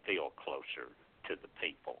 or they feel closer to the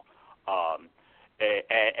people.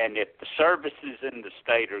 And if the services in the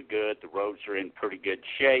state are good, the roads are in pretty good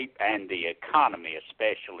shape, and the economy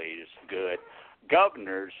especially is good,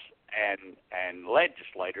 governors and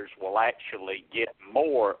legislators will actually get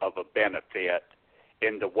more of a benefit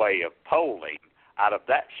in the way of polling out of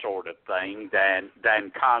that sort of thing than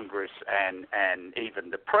Congress and even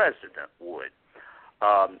the president would.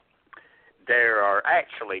 There are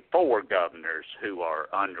actually 4 governors who are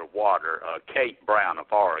underwater. Kate Brown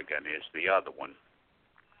of Oregon is the other one.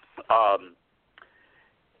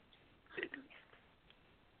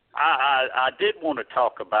 I did want to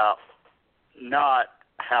talk about not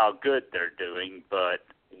how good they're doing, but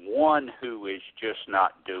one who is just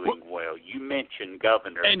not doing well. You mentioned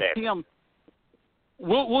Governor Debbie. Tim,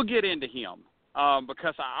 we'll get into him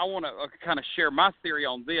because I want to kind of share my theory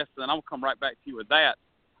on this, and then I'll come right back to you with that.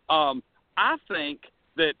 I think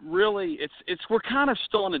that really we're kind of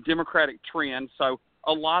still in a Democratic trend, so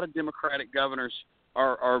a lot of Democratic governors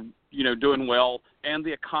are doing well, and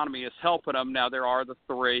the economy is helping them. Now there are the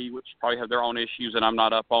 3 which probably have their own issues, and I'm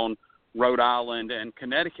not up on Rhode Island and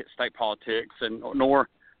Connecticut state politics, and nor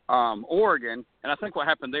Oregon. And I think what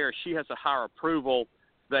happened there is she has a higher approval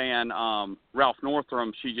than Ralph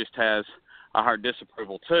Northam. She just has a higher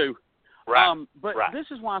disapproval too. Right. But this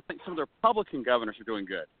is why I think some of the Republican governors are doing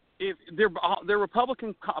good. If they're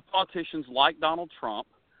Republican politicians like Donald Trump,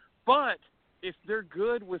 but if they're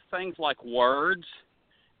good with things like words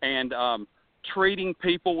and treating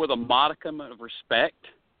people with a modicum of respect,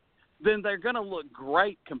 then they're going to look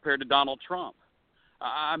great compared to Donald Trump.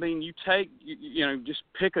 I mean, you just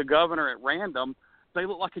pick a governor at random, they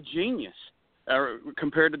look like a genius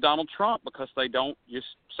compared to Donald Trump because they don't just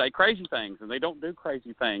say crazy things and they don't do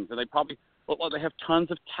crazy things, and they probably look like they have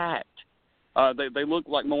tons of tact. They look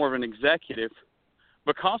like more of an executive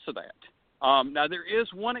because of that. Now, there is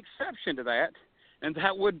one exception to that, and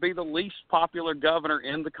that would be the least popular governor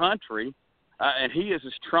in the country, and he is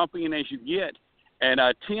as Trumpian as you get. And,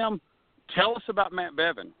 Tim, tell us about Matt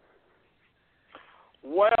Bevin.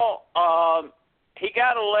 Well, he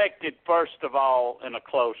got elected, first of all, in a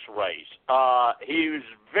close race. He was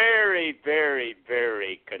very, very,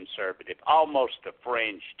 very conservative, almost a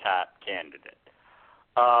fringe-type candidate.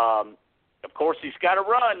 Of course, he's got to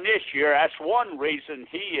run this year. That's one reason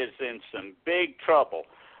he is in some big trouble.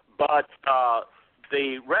 But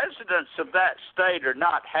the residents of that state are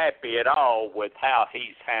not happy at all with how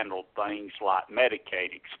he's handled things like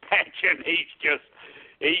Medicaid expansion. He's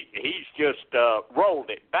just rolled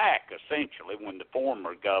it back, essentially, when the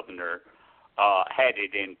former governor had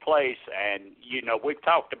it in place. And, you know, we've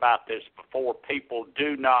talked about this before. People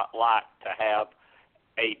do not like to have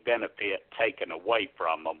a benefit taken away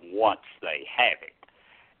from them once they have it.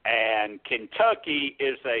 And Kentucky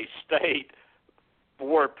is a state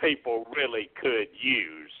where people really could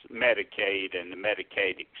use Medicaid and the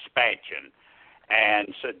Medicaid expansion.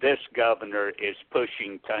 And so this governor is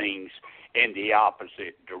pushing things in the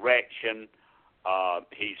opposite direction.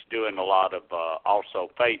 He's doing a lot of also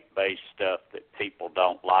faith-based stuff that people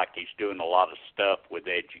don't like. He's doing a lot of stuff with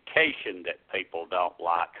education that people don't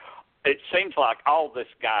like. It seems like all this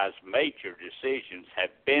guy's major decisions have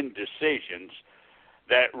been decisions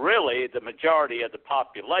that really the majority of the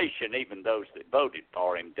population, even those that voted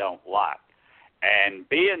for him, don't like. And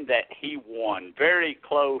being that he won very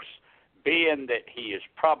close, being that he is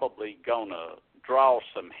probably going to draw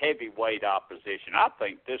some heavyweight opposition, I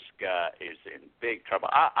think this guy is in big trouble.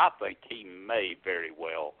 I think he may very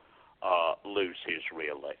well lose his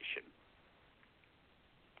reelection.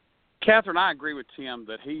 Catherine, I agree with Tim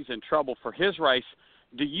that he's in trouble for his race.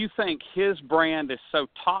 Do you think his brand is so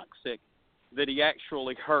toxic that he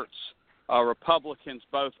actually hurts Republicans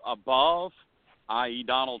both above, i.e.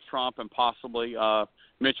 Donald Trump and possibly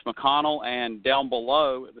Mitch McConnell, and down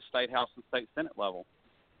below at the State House and State Senate level?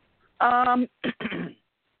 I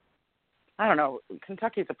don't know.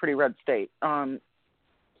 Kentucky's a pretty red state.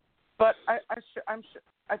 But I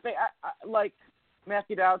think, like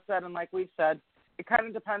Matthew Dowd said and like we've said, it kind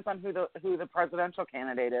of depends on who the presidential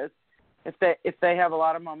candidate is. If they have a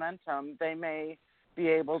lot of momentum, they may be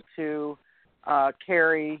able to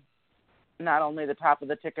carry not only the top of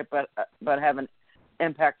the ticket but have an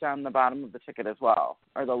impact on the bottom of the ticket as well,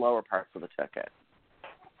 or the lower parts of the ticket.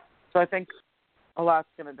 So I think a lot's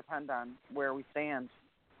going to depend on where we stand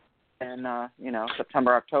in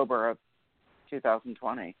September, October of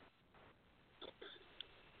 2020.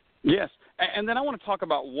 Yes, and then I want to talk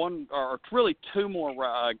about one or really two more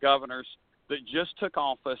governors that just took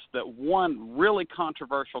office that won really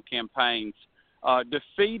controversial campaigns,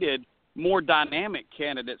 defeated more dynamic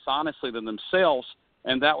candidates, honestly, than themselves,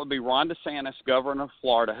 and that would be Ron DeSantis, governor of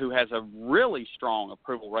Florida, who has a really strong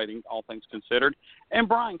approval rating, all things considered, and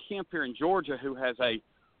Brian Kemp here in Georgia, who has a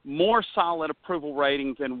more solid approval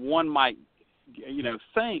rating than one might,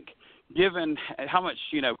 think, given how much,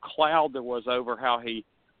 cloud there was over how he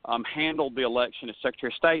handled the election as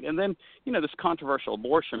Secretary of State, and then, this controversial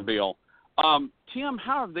abortion bill. Tim,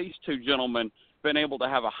 how have these two gentlemen been able to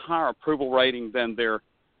have a higher approval rating than their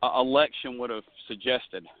election would have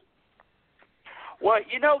suggested? Well,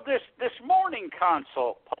 this morning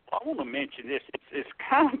consult, I want to mention this. It's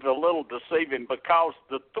kind of a little deceiving because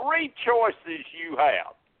the three choices you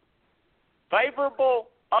have, favorable,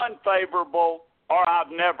 unfavorable, or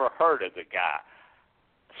I've never heard of the guy.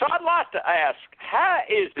 So I'd like to ask, how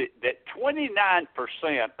is it that 29%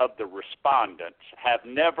 of the respondents have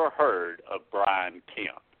never heard of Brian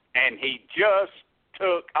Kemp? And he just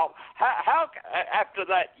took off. How after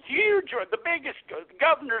that huge, the biggest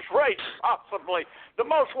governor's race, possibly the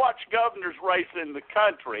most watched governor's race in the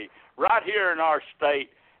country, right here in our state,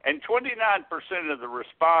 and 29% of the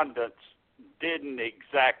respondents didn't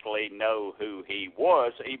exactly know who he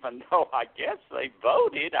was, even though I guess they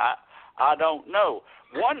voted. I don't know.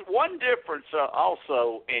 One difference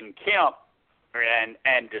also in Kemp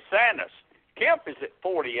and DeSantis, Kemp is at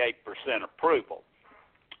 48% approval,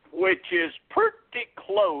 which is pretty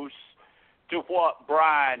close to what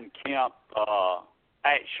Brian Kemp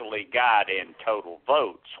actually got in total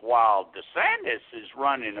votes, while DeSantis is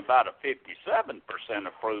running about a 57%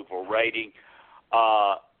 approval rating.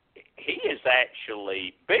 He is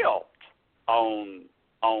actually built on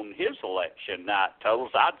his election night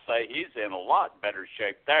totals. I'd say he's in a lot better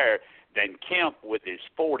shape there than Kemp with his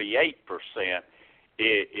 48%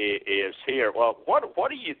 is here. Well, what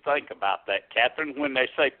do you think about that, Catherine, when they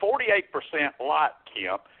say 48% like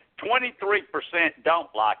Kemp, 23% don't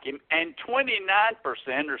like him, and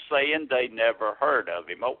 29% are saying they never heard of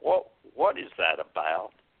him? What is that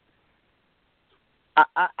about?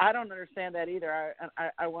 I don't understand that either.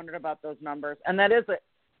 I wondered about those numbers, and that is a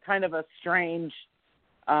kind of a strange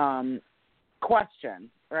question,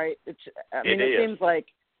 right? It seems like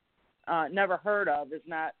never heard of is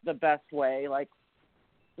not the best way. Like,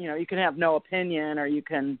 you can have no opinion, or you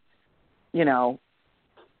can,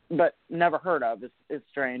 but never heard of is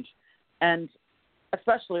strange, and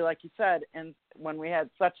especially like you said, and when we had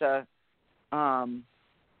such a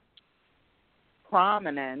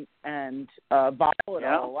prominent and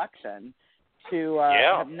volatile election, to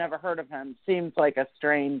have never heard of him seems like a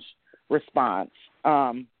strange response.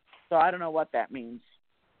 So I don't know what that means,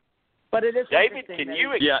 but it is. David, can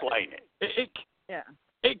you explain it?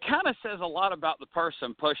 It kind of says a lot about the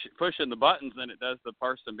person pushing the buttons than it does the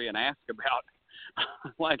person being asked about.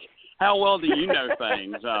 Like, how well do you know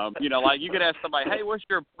things? Like you could ask somebody, hey, what's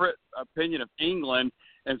your opinion of England?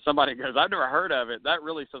 And somebody goes, I've never heard of it. That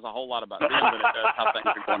really says a whole lot about them than it does how things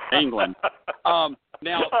are going in England.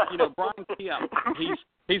 Now, Brian Kemp,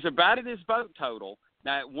 he's about at his vote total.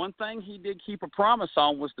 Now, one thing he did keep a promise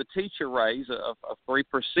on was the teacher raise of 3%,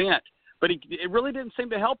 but it really didn't seem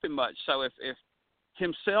to help him much. So if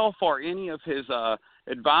himself or any of his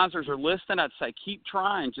advisors are listening, I'd say keep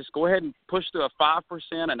trying. Just go ahead and push to a 5%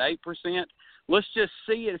 and 8%. Let's just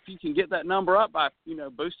see if you can get that number up by,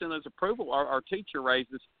 boosting those approval or teacher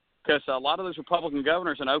raises, because a lot of those Republican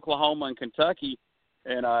governors in Oklahoma and Kentucky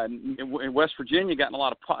and in West Virginia got in a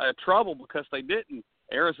lot of trouble because they didn't.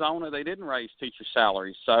 Arizona, they didn't raise teacher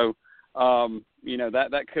salaries. So,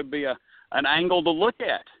 that could be an angle to look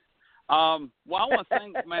at. I want to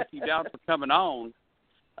thank Matthew Dowd for coming on.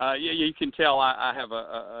 You can tell I have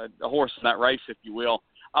a horse in that race, if you will.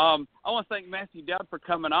 I want to thank Matthew Dowd for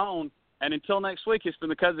coming on. And until next week, it's been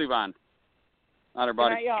the Kudzu Vine. Night,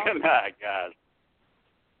 everybody. Good night, y'all. Good night, guys.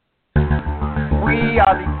 We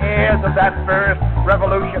are the heirs of that first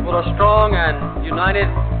revolution. Will a strong and united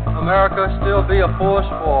America still be a force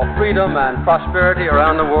for freedom and prosperity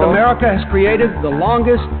around the world? America has created the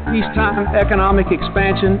longest peacetime economic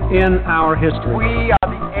expansion in our history. We are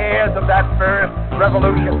the heirs of that first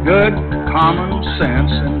revolution. Good common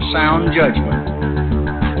sense and sound judgment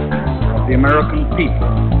of the American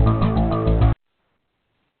people